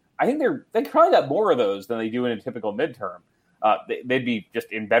vote. I think they probably got more of those than they do in a typical midterm. They'd be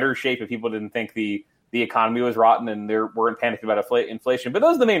just in better shape if people didn't think the economy was rotten and they weren't panicked about inflation. But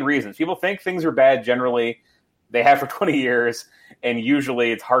those are the main reasons. People think things are bad generally. They have for 20 years, and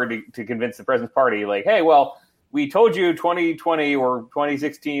usually it's hard to convince the president's party, hey, well, we told you 2020 or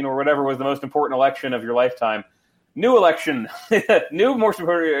 2016 or whatever was the most important election of your lifetime. New election, new most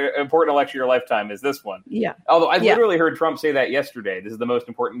important election of your lifetime is this one. Yeah. Although I literally heard Trump say that yesterday. This is the most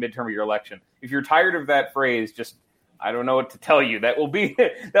important midterm of your election. If you're tired of that phrase, just I don't know what to tell you. That'll be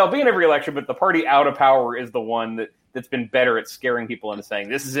in every election, but the party out of power is the one that's been better at scaring people into saying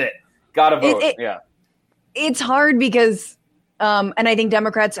this is it. Gotta vote. It's hard because, and I think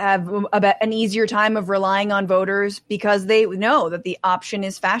Democrats have an easier time of relying on voters because they know that the option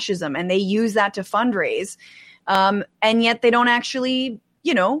is fascism, and they use that to fundraise. And yet they don't actually,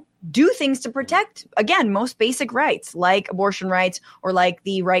 do things to protect, again, most basic rights like abortion rights or like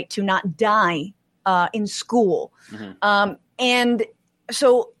the right to not die in school. Mm-hmm. And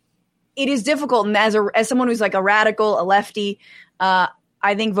so it is difficult. And as someone who's like a radical, a lefty, I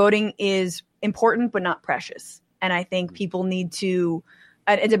think voting is important, but not precious. And I think people need to,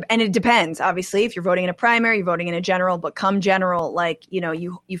 and it depends, obviously, if you're voting in a primary, you're voting in a general, but come general, like,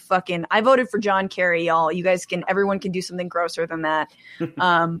 you fucking, I voted for John Kerry, y'all. You guys everyone can do something grosser than that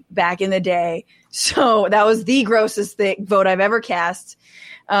back in the day. So that was the grossest vote I've ever cast.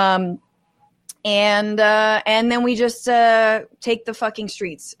 And then we just take the fucking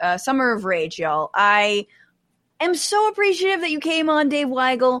streets. Summer of Rage, y'all. I am so appreciative that you came on, Dave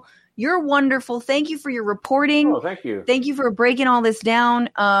Weigel. You're wonderful. Thank you for your reporting. Oh, thank you. Thank you for breaking all this down.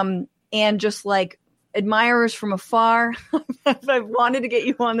 And just like admirers from afar, I've wanted to get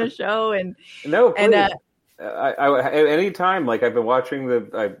you on the show. And no, please. And I anytime, like I've been watching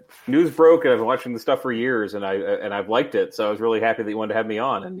news broke, and I've been watching the stuff for years, and I've liked it. So I was really happy that you wanted to have me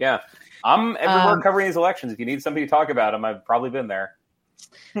on. And yeah, I'm everywhere covering these elections. If you need somebody to talk about them, I've probably been there.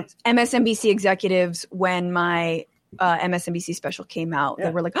 MSNBC executives, when my MSNBC special came out, they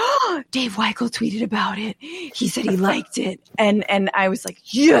were like, "Oh, Dave Weigel tweeted about it. He said he liked it," and I was like,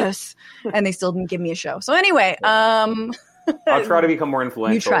 "Yes!" And they still didn't give me a show. So anyway, I'll try to become more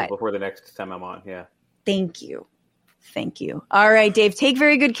influential before the next time I'm on. Yeah, thank you. All right, Dave, take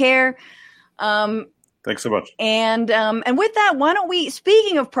very good care. Thanks so much. And with that, why don't we?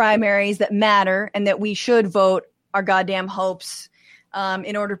 Speaking of primaries that matter and that we should vote our goddamn hopes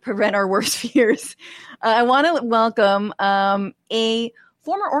in order to prevent our worst fears. I want to welcome a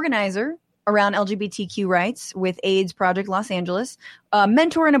former organizer around LGBTQ rights with AIDS Project Los Angeles, a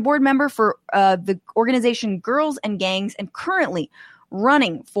mentor and a board member for the organization Girls and Gangs, and currently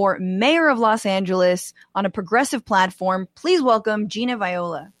running for mayor of Los Angeles on a progressive platform. Please welcome Gina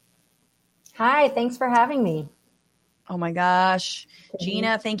Viola. Hi, thanks for having me. Oh my gosh.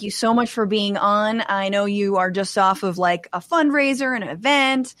 Gina, thank you so much for being on. I know you are just off of like a fundraiser and an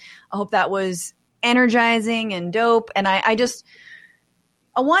event. I hope that was energizing and dope. And I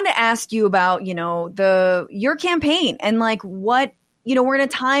want to ask you about, your campaign and like what, we're in a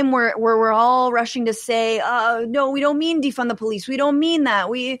time where we're all rushing to say, no, we don't mean defund the police. We don't mean that.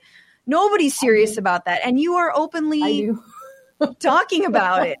 Nobody's serious about that. And you are openly talking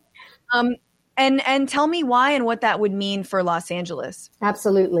about it. And tell me why and what that would mean for Los Angeles.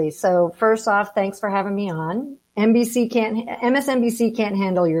 Absolutely. So first off, thanks for having me on. MSNBC can't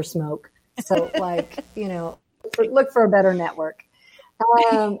handle your smoke. So look for a better network.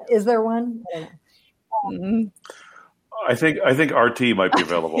 Is there one? I think RT might be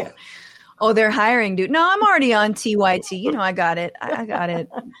available. Yeah. Oh, they're hiring, dude. No, I'm already on TYT. I got it. I got it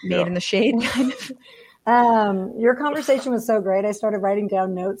made in the shade, kind of. Your conversation was so great. I started writing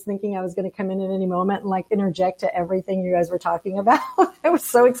down notes thinking I was going to come in at any moment and like interject to everything you guys were talking about. I was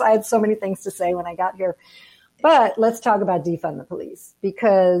so excited. I had so many things to say when I got here. But let's talk about defund the police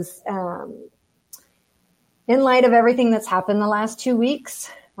because in light of everything that's happened the last 2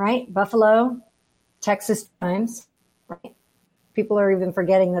 weeks, right? Buffalo, Texas times, right? People are even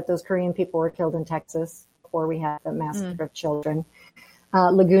forgetting that those Korean people were killed in Texas before we had the massacre of children.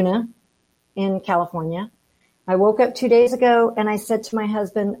 Laguna in California. I woke up 2 days ago and I said to my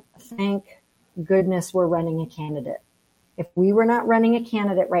husband, thank goodness we're running a candidate. If we were not running a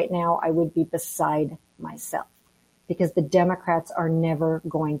candidate right now, I would be beside myself because the Democrats are never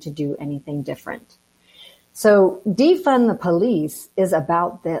going to do anything different. So defund the police is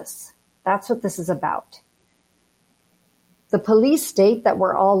about this. That's what this is about. The police state that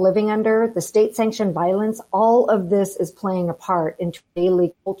we're all living under, the state-sanctioned violence, all of this is playing a part into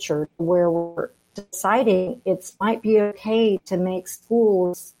daily culture where we're deciding it might be okay to make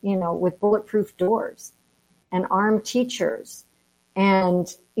schools, with bulletproof doors and armed teachers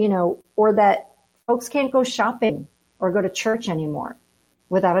and, or that folks can't go shopping or go to church anymore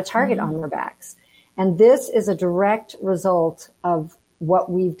without a target on their backs. And this is a direct result of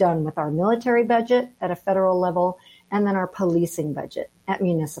what we've done with our military budget at a federal level and then our policing budget at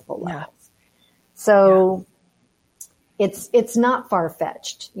municipal levels. So it's not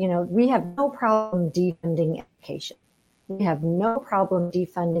far-fetched. We have no problem defunding education. We have no problem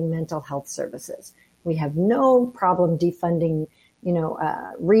defunding mental health services. We have no problem defunding,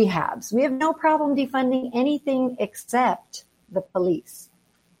 rehabs. We have no problem defunding anything except the police.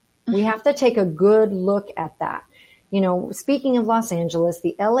 We have to take a good look at that. Speaking of Los Angeles,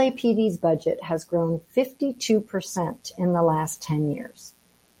 the LAPD's budget has grown 52% in the last 10 years.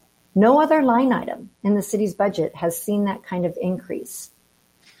 No other line item in the city's budget has seen that kind of increase,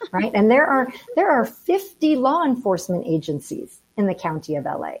 right? And there are 50 law enforcement agencies in the county of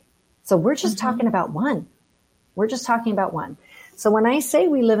LA. So we're just talking about one. We're just talking about one. So when I say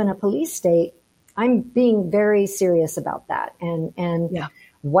we live in a police state, I'm being very serious about that. And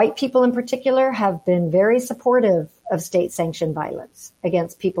white people in particular have been very supportive of state-sanctioned violence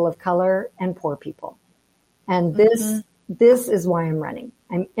against people of color and poor people. And this is why I'm running.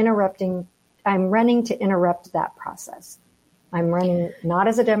 I'm running to interrupt that process. I'm running not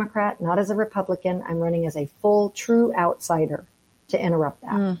as a Democrat, not as a Republican. I'm running as a full, true outsider to interrupt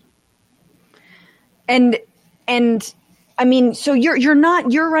that. And I mean, so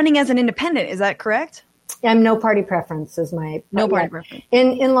you're running as an independent, is that correct? I'm no party preference is my no party preference.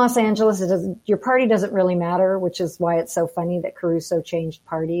 In Los Angeles, your party doesn't really matter, which is why it's so funny that Caruso changed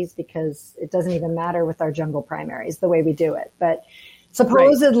parties, because it doesn't even matter with our jungle primaries the way we do it. But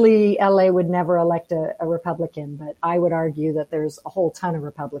supposedly LA would never elect a Republican, but I would argue that there's a whole ton of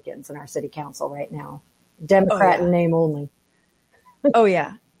Republicans in our city council right now. Democrat in name only. Oh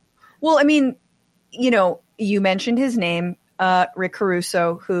yeah. Well, I mean, you mentioned his name, Rick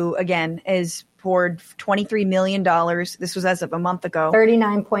Caruso, who again is poured $23 million. This was as of a month ago.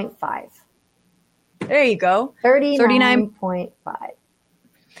 39.5. There you go.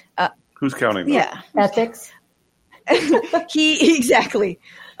 39.5. Who's counting? Yeah. Ethics. Exactly.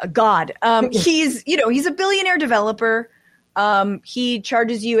 God. He's a billionaire developer. He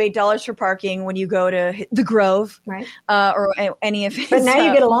charges you $8 for parking when you go to the Grove, right? Or any of his. But now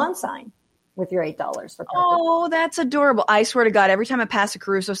you get a lawn sign with your $8 for parking. Oh, that's adorable. I swear to God, every time I pass a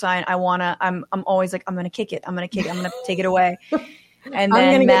Caruso sign, I'm always like, I'm going to kick it. I'm going to take it away. And then I'm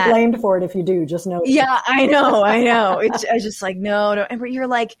going to get blamed for it if you do, just know. Yeah, I know. I was just like, no. And you're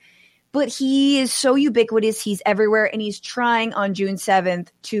like, but he is so ubiquitous. He's everywhere. And he's trying on June 7th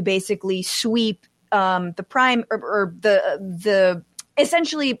to basically sweep the prime or the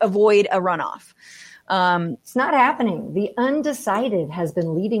essentially avoid a runoff. It's not happening. The undecided has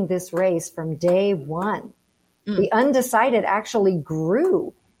been leading this race from day one. The undecided actually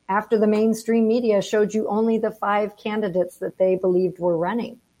grew after the mainstream media showed you only the 5 candidates that they believed were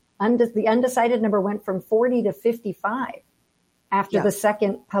running. The undecided number went from 40 to 55 after the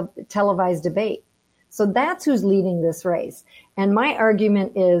second televised debate. So that's who's leading this race. And my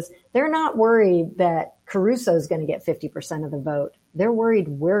argument is they're not worried that Caruso is going to get 50% of the vote. They're worried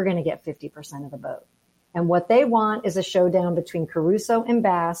we're going to get 50% of the vote. And what they want is a showdown between Caruso and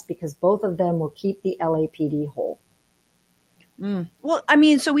Bass, because both of them will keep the LAPD whole. Well, I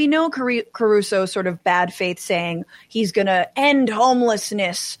mean, so we know Caruso sort of bad faith saying he's going to end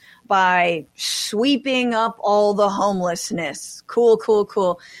homelessness by sweeping up all the homelessness. Cool.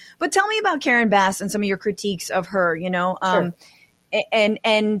 But tell me about Karen Bass and some of your critiques of her, Sure.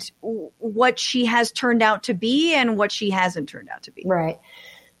 and what she has turned out to be and what she hasn't turned out to be. Right.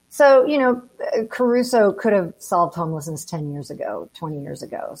 So, Caruso could have solved homelessness 10 years ago, 20 years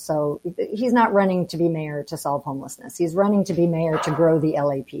ago. So he's not running to be mayor to solve homelessness. He's running to be mayor to grow the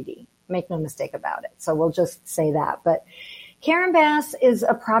LAPD. Make no mistake about it. So we'll just say that. But Karen Bass is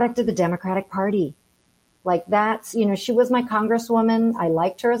a product of the Democratic Party. Like that's, she was my congresswoman. I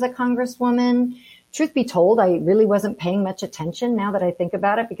liked her as a congresswoman. Truth be told, I really wasn't paying much attention now that I think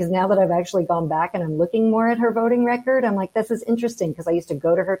about it, because now that I've actually gone back and I'm looking more at her voting record, I'm like, this is interesting, because I used to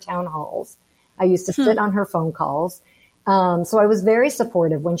go to her town halls. I used to sit on her phone calls. So I was very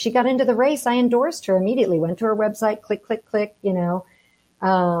supportive. When she got into the race, I endorsed her immediately, went to her website, click,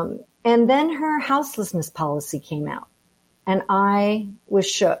 and then her houselessness policy came out. And I was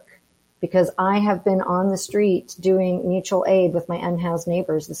shook, because I have been on the street doing mutual aid with my unhoused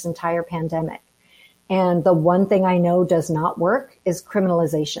neighbors this entire pandemic. And the one thing I know does not work is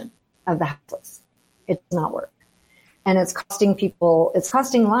criminalization of the houseless. It does not work. And it's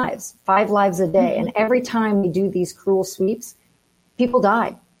costing lives, 5 lives a day. And every time we do these cruel sweeps, people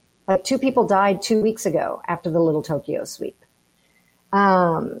die. Like 2 people died 2 weeks ago after the Little Tokyo sweep.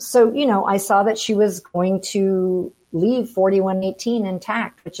 So, I saw that she was going to leave 4118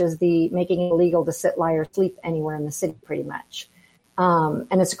 intact, which is the making it illegal to sit, lie, or sleep anywhere in the city, pretty much.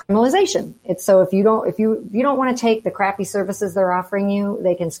 And it's a criminalization. It's so if you don't want to take the crappy services they're offering you,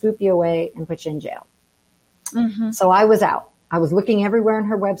 they can scoop you away and put you in jail. So I was out. I was looking everywhere on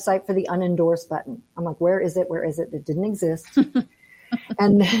her website for the unendorsed button. I'm like, where is it? Where is it? It didn't exist.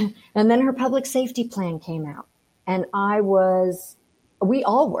 and then her public safety plan came out. And we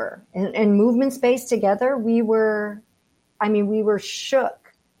all were. In movement space together, we were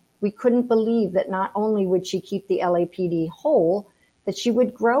shook. We couldn't believe that not only would she keep the LAPD whole, that she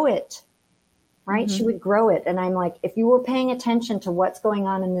would grow it, right? Mm-hmm. She would grow it. And I'm like, if you were paying attention to what's going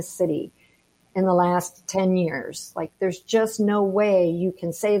on in this city in the last 10 years, like there's just no way you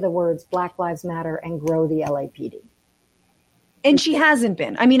can say the words Black Lives Matter and grow the LAPD. And she hasn't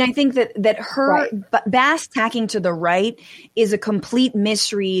been. I mean, I think that her Bass tacking to the right is a complete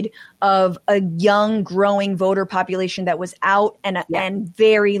misread of a young, growing voter population that was out and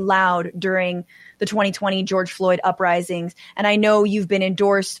very loud during the 2020 George Floyd uprisings. And I know you've been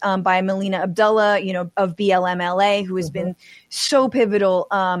endorsed by Melina Abdullah, of BLM-LA, who has been so pivotal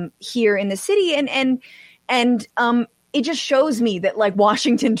here in the city. And it just shows me that like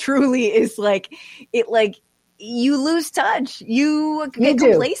Washington truly is you lose touch. You get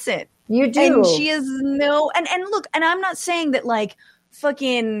complacent. You do. And she is and look, and I'm not saying that like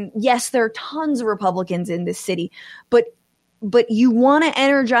fucking, yes, there are tons of Republicans in this city, but you want to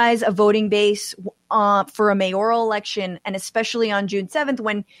energize a voting base for a mayoral election, and especially on June 7th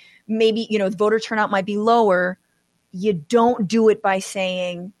when maybe, voter turnout might be lower. You don't do it by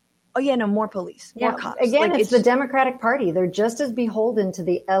saying, oh yeah, no, more police, more cops. Again, it's the Democratic Party. They're just as beholden to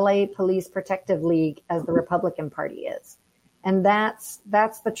the LA Police Protective League as the Republican Party is. And that's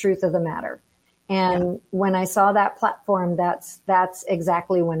the truth of the matter. And when I saw that platform, that's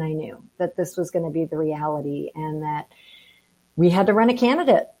exactly when I knew that this was going to be the reality and that we had to run a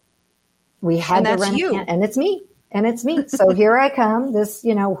candidate. We had to run a candidate. And it's me. And it's me. So here I come, this,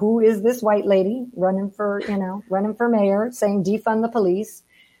 who is this white lady running for mayor saying defund the police.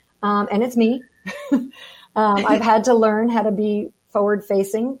 And it's me. I've had to learn how to be forward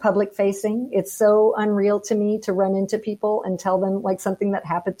facing, public facing. It's so unreal to me to run into people and tell them like something that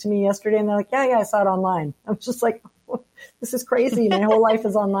happened to me yesterday. And they're like, yeah, I saw it online. I'm just like, oh, this is crazy. My whole life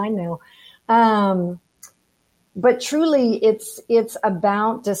is online now. But truly it's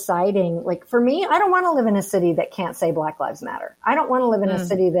about deciding, like for me, I don't want to live in a city that can't say Black Lives Matter. I don't want to live in a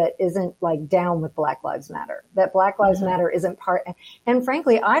city that isn't like down with Black Lives Matter, that Black Lives Matter isn't part. And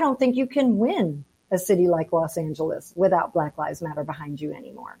frankly, I don't think you can win a city like Los Angeles without Black Lives Matter behind you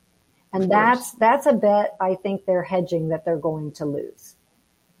anymore. And that's a bet I think they're hedging that they're going to lose.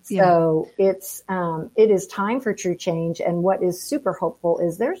 So it is time for true change. And what is super hopeful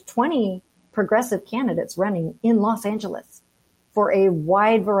is there's 20 progressive candidates running in Los Angeles for a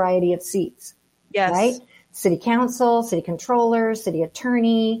wide variety of seats. Yes. Right? City council, city controller, city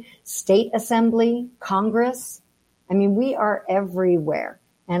attorney, state assembly, Congress. I mean, we are everywhere.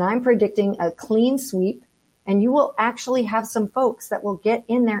 And I'm predicting a clean sweep, and you will actually have some folks that will get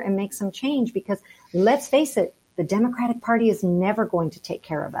in there and make some change because let's face it, the Democratic Party is never going to take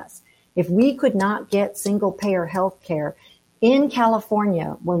care of us. If we could not get single payer health care in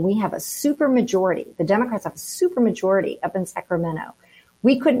California, when we have a super majority, the Democrats have a super majority up in Sacramento,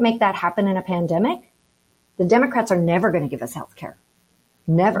 we couldn't make that happen in a pandemic. The Democrats are never going to give us health care.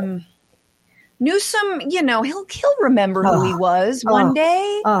 Never. Newsom, he'll remember who he was one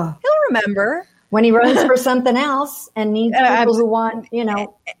day. He'll remember. When he runs for something else and needs people who want,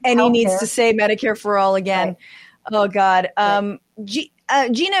 and he needs to say Medicare for all again. Right. Oh, God.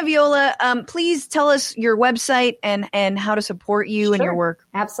 Gina, Viola, please tell us your website and how to support you and your work.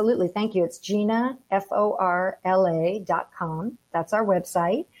 Absolutely. Thank you. It's Gina, FORLA.com. That's our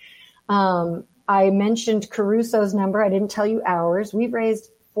website. I mentioned Caruso's number. I didn't tell you ours. We've raised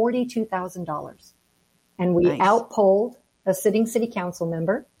 $42,000. And we outpolled a sitting city council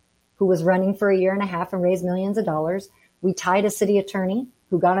member who was running for a year and a half and raised millions of dollars. We tied a city attorney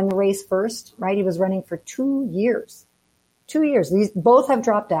who got in the race first, right? He was running for 2 years. 2 years. These both have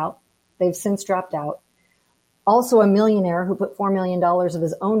dropped out. They've since dropped out. Also a millionaire who put $4 million of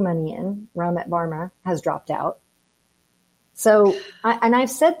his own money in, Ramet Varma, has dropped out. So, I've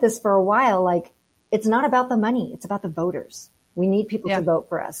said this for a while, like, it's not about the money. It's about the voters. We need people to vote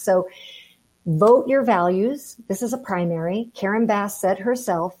for us. So vote your values. This is a primary. Karen Bass said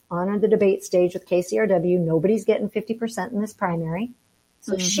herself on the debate stage with KCRW, nobody's getting 50% in this primary.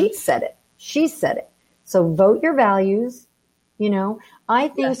 So she said it. She said it. So vote your values. I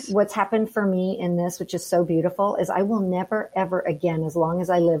think what's happened for me in this, which is so beautiful, is I will never, ever again, as long as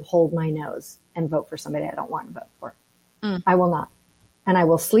I live, hold my nose and vote for somebody I don't want to vote for. I will not. And I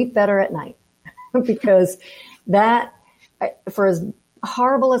will sleep better at night because for as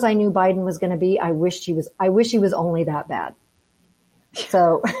horrible as I knew Biden was going to be, I wish he was only that bad.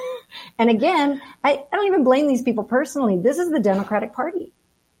 So, And again, I don't even blame these people personally. This is the Democratic Party.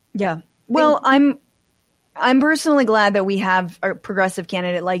 Yeah. Well, I'm personally glad that we have a progressive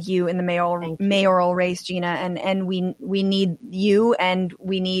candidate like you in the mayoral race, Gina, and we need you, and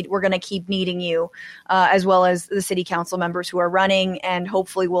we're going to keep needing you, as well as the city council members who are running, and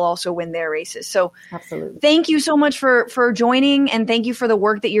hopefully will also win their races. So, absolutely, thank you so much for joining, and thank you for the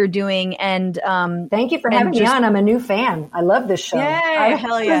work that you're doing, and thank you for having me on. I'm a new fan. I love this show. Yay,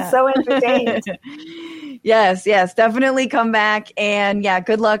 hell yeah! So entertained. Yes, definitely come back. And yeah,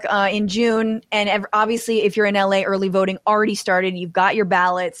 good luck in June. And obviously, if you're in LA, early voting already started. You've got your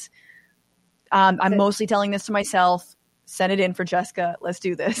ballots. I'm mostly telling this to myself. Send it in for Jessica. Let's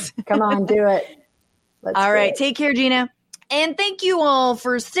do this. Come on, do it. All right. Take care, Gina. And thank you all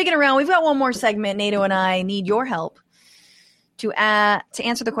for sticking around. We've got one more segment. Nato and I need your help to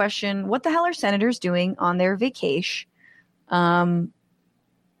answer the question, what the hell are senators doing on their vacation? Here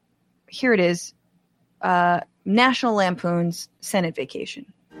it is. National Lampoon's Senate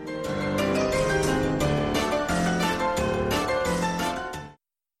Vacation.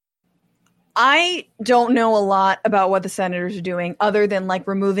 I don't know a lot about what the senators are doing other than like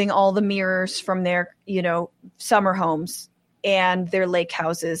removing all the mirrors from their, summer homes and their lake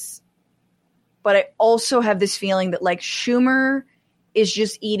houses. But I also have this feeling that like Schumer is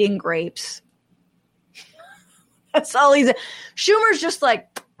just eating grapes. That's all Schumer's just like,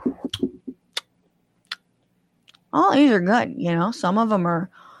 oh, these are good. Some of them are,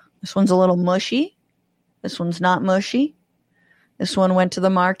 this one's a little mushy. This one's not mushy. This one went to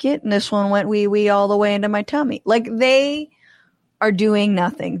the market, and this one went wee all the way into my tummy. Like, they are doing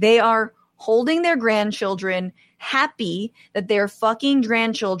nothing. They are holding their grandchildren, happy that their fucking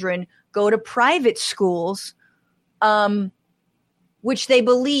grandchildren go to private schools, which they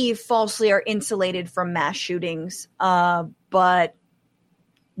believe falsely are insulated from mass shootings, but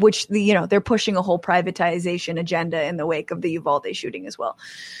which they're pushing a whole privatization agenda in the wake of the Uvalde shooting as well.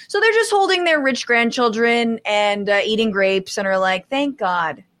 So they're just holding their rich grandchildren and eating grapes and are like, thank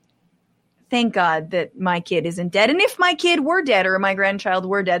God that my kid isn't dead. And if my kid were dead or my grandchild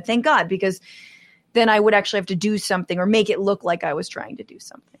were dead, thank God, because then I would actually have to do something or make it look like I was trying to do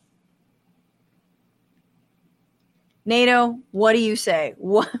something. Nato, what do you say?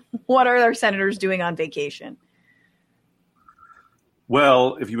 What are our senators doing on vacation?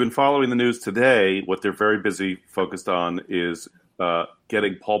 Well, if you've been following the news today, what they're very busy focused on is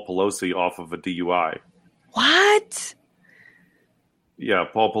getting Paul Pelosi off of a DUI. What? Yeah,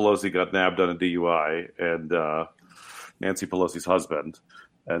 Paul Pelosi got nabbed on a DUI, and Nancy Pelosi's husband.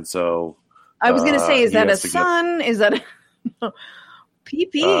 And so I was going to say, is that a son? Is that a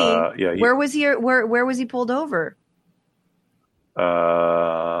PP? Yeah. Where was he? Where was he pulled over?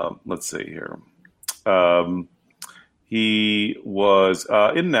 Let's see here. He was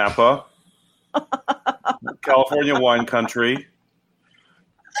in Napa, California wine country,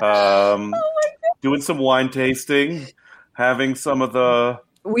 doing some wine tasting, having some of the...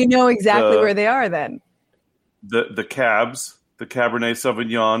 We know exactly where they are then. The cabs, the Cabernet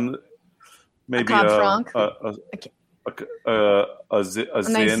Sauvignon, maybe a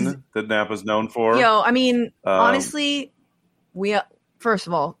Zin that Napa's known for. I mean, honestly, first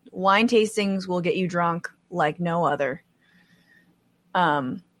of all, wine tastings will get you drunk like no other.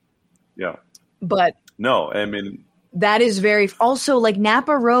 Yeah. But no, I mean, that is also like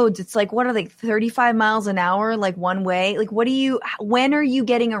Napa roads. It's like, what are they, 35 miles an hour, like one way? Like, when are you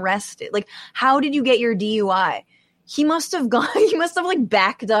getting arrested? Like, how did you get your DUI? He must have like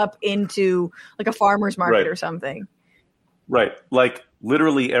backed up into like a farmer's market or something. Right. Like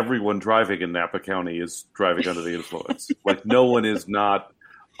literally everyone driving in Napa County is driving under the influence. Like no one is not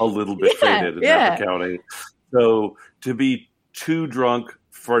a little bit faded in Napa County. So to be too drunk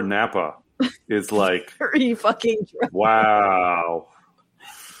for Napa is like pretty fucking drunk. Wow.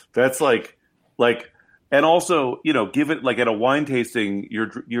 That's like, and also, given like at a wine tasting,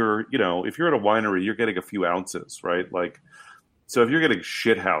 you're, if you're at a winery, you're getting a few ounces, right? Like, so if you're getting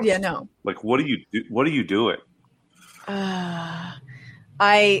shithoused, like, what do you do? What are you doing? I'm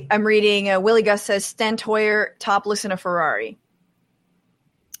reading, Willie Gus says, Stentoyer topless in a Ferrari.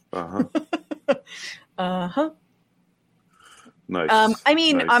 Uh-huh. Uh-huh. Nice. I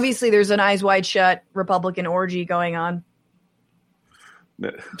mean, obviously there's an eyes wide shut Republican orgy going on.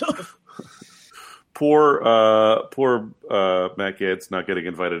 Poor Matt Gaetz not getting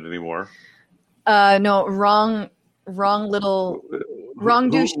invited anymore. No, wrong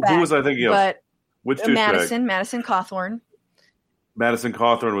douchebag. Who was I thinking of? But which douchebag? Madison Cawthorn. Madison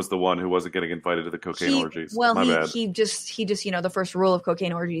Cawthorn was the one who wasn't getting invited to the cocaine orgies. Well, My bad. he just the first rule of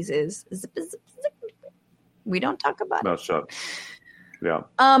cocaine orgies is we don't talk about no, it. shut. Yeah.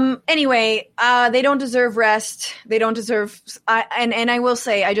 Anyway, they don't deserve rest. They don't deserve. And I will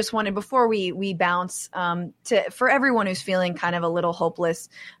say, I just wanted, before we bounce, for everyone who's feeling kind of a little hopeless,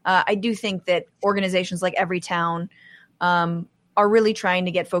 I do think that organizations like Everytown are really trying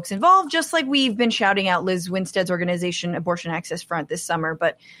to get folks involved, just like we've been shouting out Liz Winstead's organization, Abortion Access Front, this summer.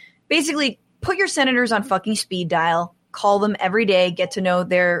 But basically, put your senators on fucking speed dial. Call them every day. Get to know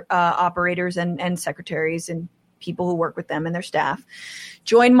their operators and secretaries and people who work with them and their staff.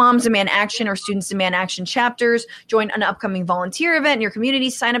 Join Moms Demand Action or Students Demand Action chapters. Join an upcoming volunteer event in your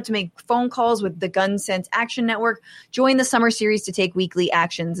community. Sign up to make phone calls with the Gun Sense Action Network. Join the summer series to take weekly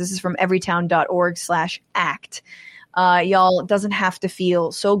actions. This is from everytown.org/act. Y'all, it doesn't have to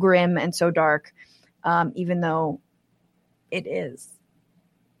feel so grim and so dark, even though it is.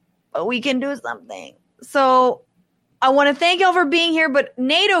 But we can do something. So I want to thank y'all for being here, but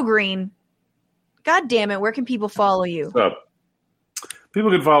Nato Green, God damn it, where can people follow you?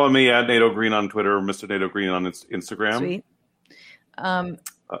 People can follow me at Nato Green on Twitter or Mr. Nato Green on Instagram. Sweet.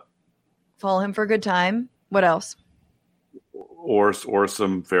 Follow him for a good time. What else? Or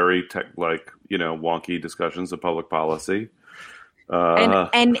some very wonky discussions of public policy.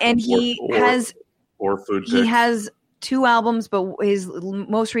 And he has food. He has 2 albums, but his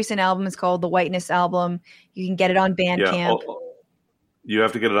most recent album is called The Whiteness Album. You can get it on Bandcamp. Yeah, you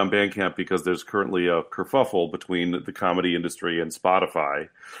have to get it on Bandcamp because there's currently a kerfuffle between the comedy industry and Spotify.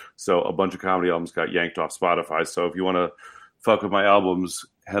 So a bunch of comedy albums got yanked off Spotify. So if you want to fuck with my albums,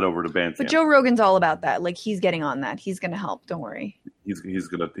 head over to Bandcamp. But Joe Rogan's all about that. Like, he's getting on that. He's going to help. Don't worry. He's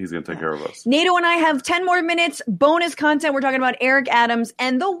gonna take care of us. Nato and I have 10 more minutes. Bonus content. We're talking about Eric Adams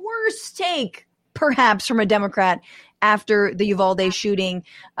and the worst take, perhaps, from a Democrat after the Uvalde shooting.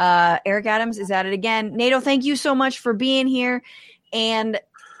 Eric Adams is at it again. Nato, thank you so much for being here. And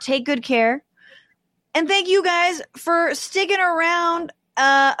take good care. And thank you guys for sticking around.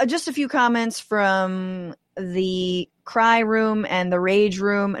 Just a few comments from the Cry Room and the Rage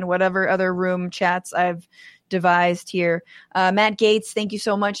Room and whatever other room chats I've devised here. Matt Gates, thank you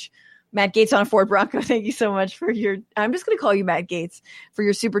so much. Matt Gates on a Ford Bronco, thank you so much for your... I'm just going to call you Matt Gates for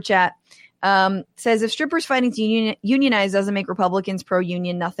your super chat. Says, if strippers fighting to unionize doesn't make Republicans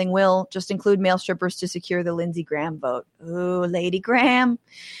pro-union, nothing will. Just include male strippers to secure the Lindsey Graham vote. Ooh, Lady Graham.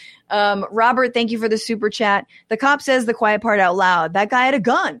 Robert, thank you for the super chat. The cop says the quiet part out loud. That guy had a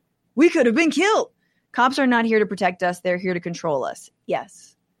gun. We could have been killed. Cops are not here to protect us. They're here to control us.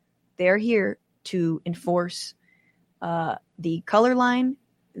 Yes. They're here to enforce the color line,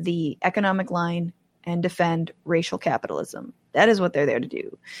 the economic line, and defend racial capitalism. That is what they're there to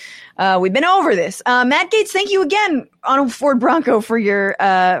do. We've been over this. Matt Gates, thank you again on a Ford Bronco for your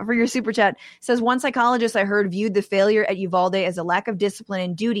super chat. Says, one psychologist I heard viewed the failure at Uvalde as a lack of discipline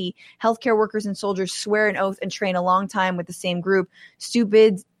and duty. Healthcare workers and soldiers swear an oath and train a long time with the same group.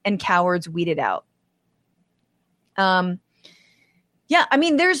 Stupids and cowards weeded out. Yeah, I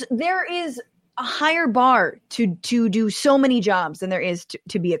mean, there is a higher bar to do so many jobs than there is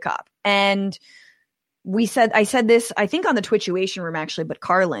to be a cop. And I said this, I think on the Twitchuation room actually, but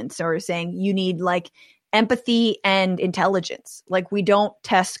Carlin sort of saying you need like empathy and intelligence. Like, we don't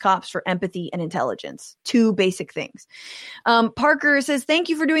test cops for empathy and intelligence. 2 basic things. Parker says, thank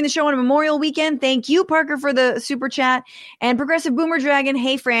you for doing the show on a Memorial weekend. Thank you, Parker, for the super chat. And Progressive Boomer Dragon,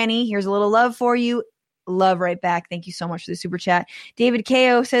 hey, Franny, here's a little love for you. Love right back. Thank you so much for the super chat. David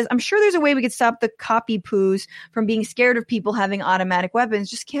Ko says, I'm sure there's a way we could stop the copy poos from being scared of people having automatic weapons.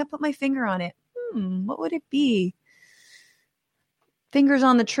 Just can't put my finger on it. What would it be? Fingers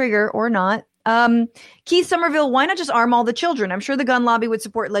on the trigger or not. Keith Somerville, why not just arm all the children? I'm sure the gun lobby would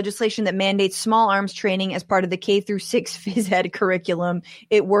support legislation that mandates small arms training as part of the K-6 phys ed curriculum.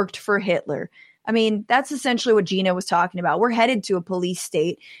 It worked for Hitler. I mean, that's essentially what Gina was talking about. We're headed to a police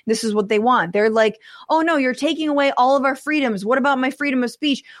state. This is what they want. They're like, oh no, you're taking away all of our freedoms. What about my freedom of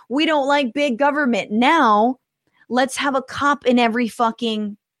speech? We don't like big government. Now, let's have a cop in every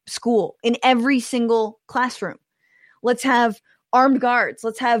fucking school, in every single classroom. Let's have armed guards.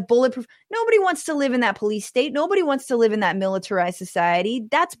 Let's have bulletproof. Nobody wants to live in that police state. Nobody wants to live in that militarized society.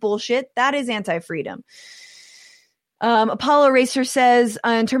 That's bullshit. That is anti-freedom. Apollo Racer says,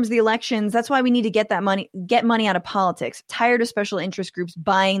 in terms of the elections, that's why we need to get money out of politics. Tired of special interest groups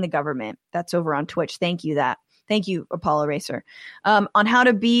buying the government. That's over on Twitch. Thank you, Apollo Racer. On how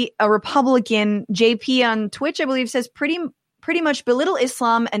to be a Republican, JP on Twitch, I believe, says pretty much belittle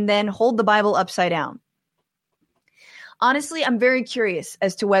Islam and then hold the Bible upside down. Honestly, I'm very curious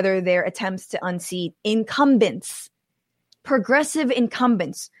as to whether their attempts to unseat incumbents, progressive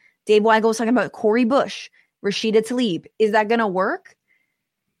incumbents, Dave Weigel was talking about Cori Bush, Rashida Tlaib. Is that going to work?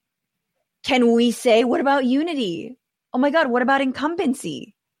 Can we say, what about unity? Oh my God, what about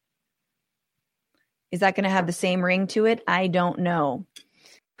incumbency? Is that going to have the same ring to it? I don't know.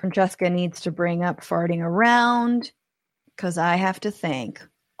 Francesca needs to bring up farting around because I have to thank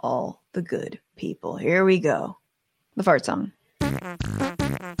all the good people. Here we go. The fart song.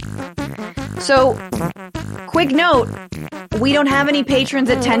 So, quick note, we don't have any patrons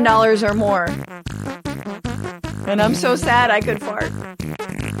at $10 or more. And I'm so sad I could fart.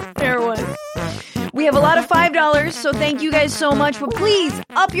 There it was. We have a lot of $5, so thank you guys so much. But please,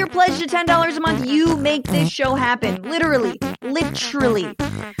 up your pledge to $10 a month. You make this show happen. Literally.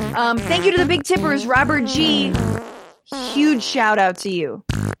 Thank you to the big tippers, Robert G. Huge shout out to you.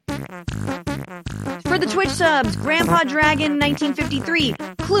 For the Twitch subs, Grandpa Dragon 1953,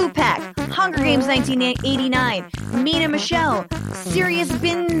 Clue Pack, Hunger Games 1989, Mina Michelle, Sirius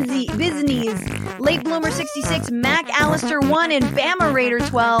Biznies, Late Bloomer 66, Mac Alistair 1, and Bama Raider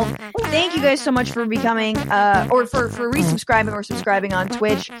 12. Thank you guys so much for becoming, or for resubscribing or subscribing on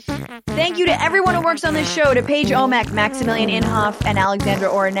Twitch. Thank you to everyone who works on this show, to Paige Omack, Maximilian Inhofe, and Alexandra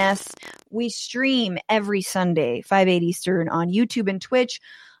Orness. We stream every Sunday, 5/8 Eastern, on YouTube and Twitch.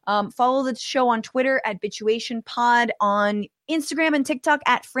 Follow the show on Twitter at BituationPod, on Instagram and TikTok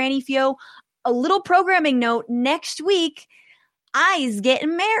at FrannyFio. A little programming note, next week, I's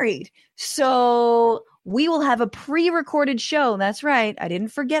getting married. So we will have a pre-recorded show. That's right. I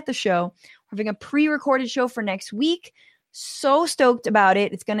didn't forget the show. We're having a pre-recorded show for next week. So stoked about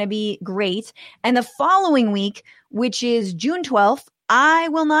it. It's going to be great. And the following week, which is June 12th, I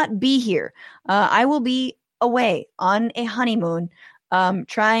will not be here. I will be away on a honeymoon.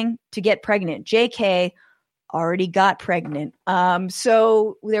 Trying to get pregnant. JK already got pregnant.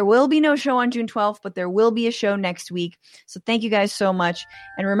 So there will be no show on June 12th, but there will be a show next week. So thank you guys so much.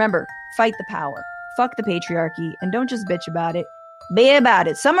 And remember, fight the power. Fuck the patriarchy. And don't just bitch about it. Be about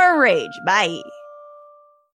it. Summer Rage. Bye.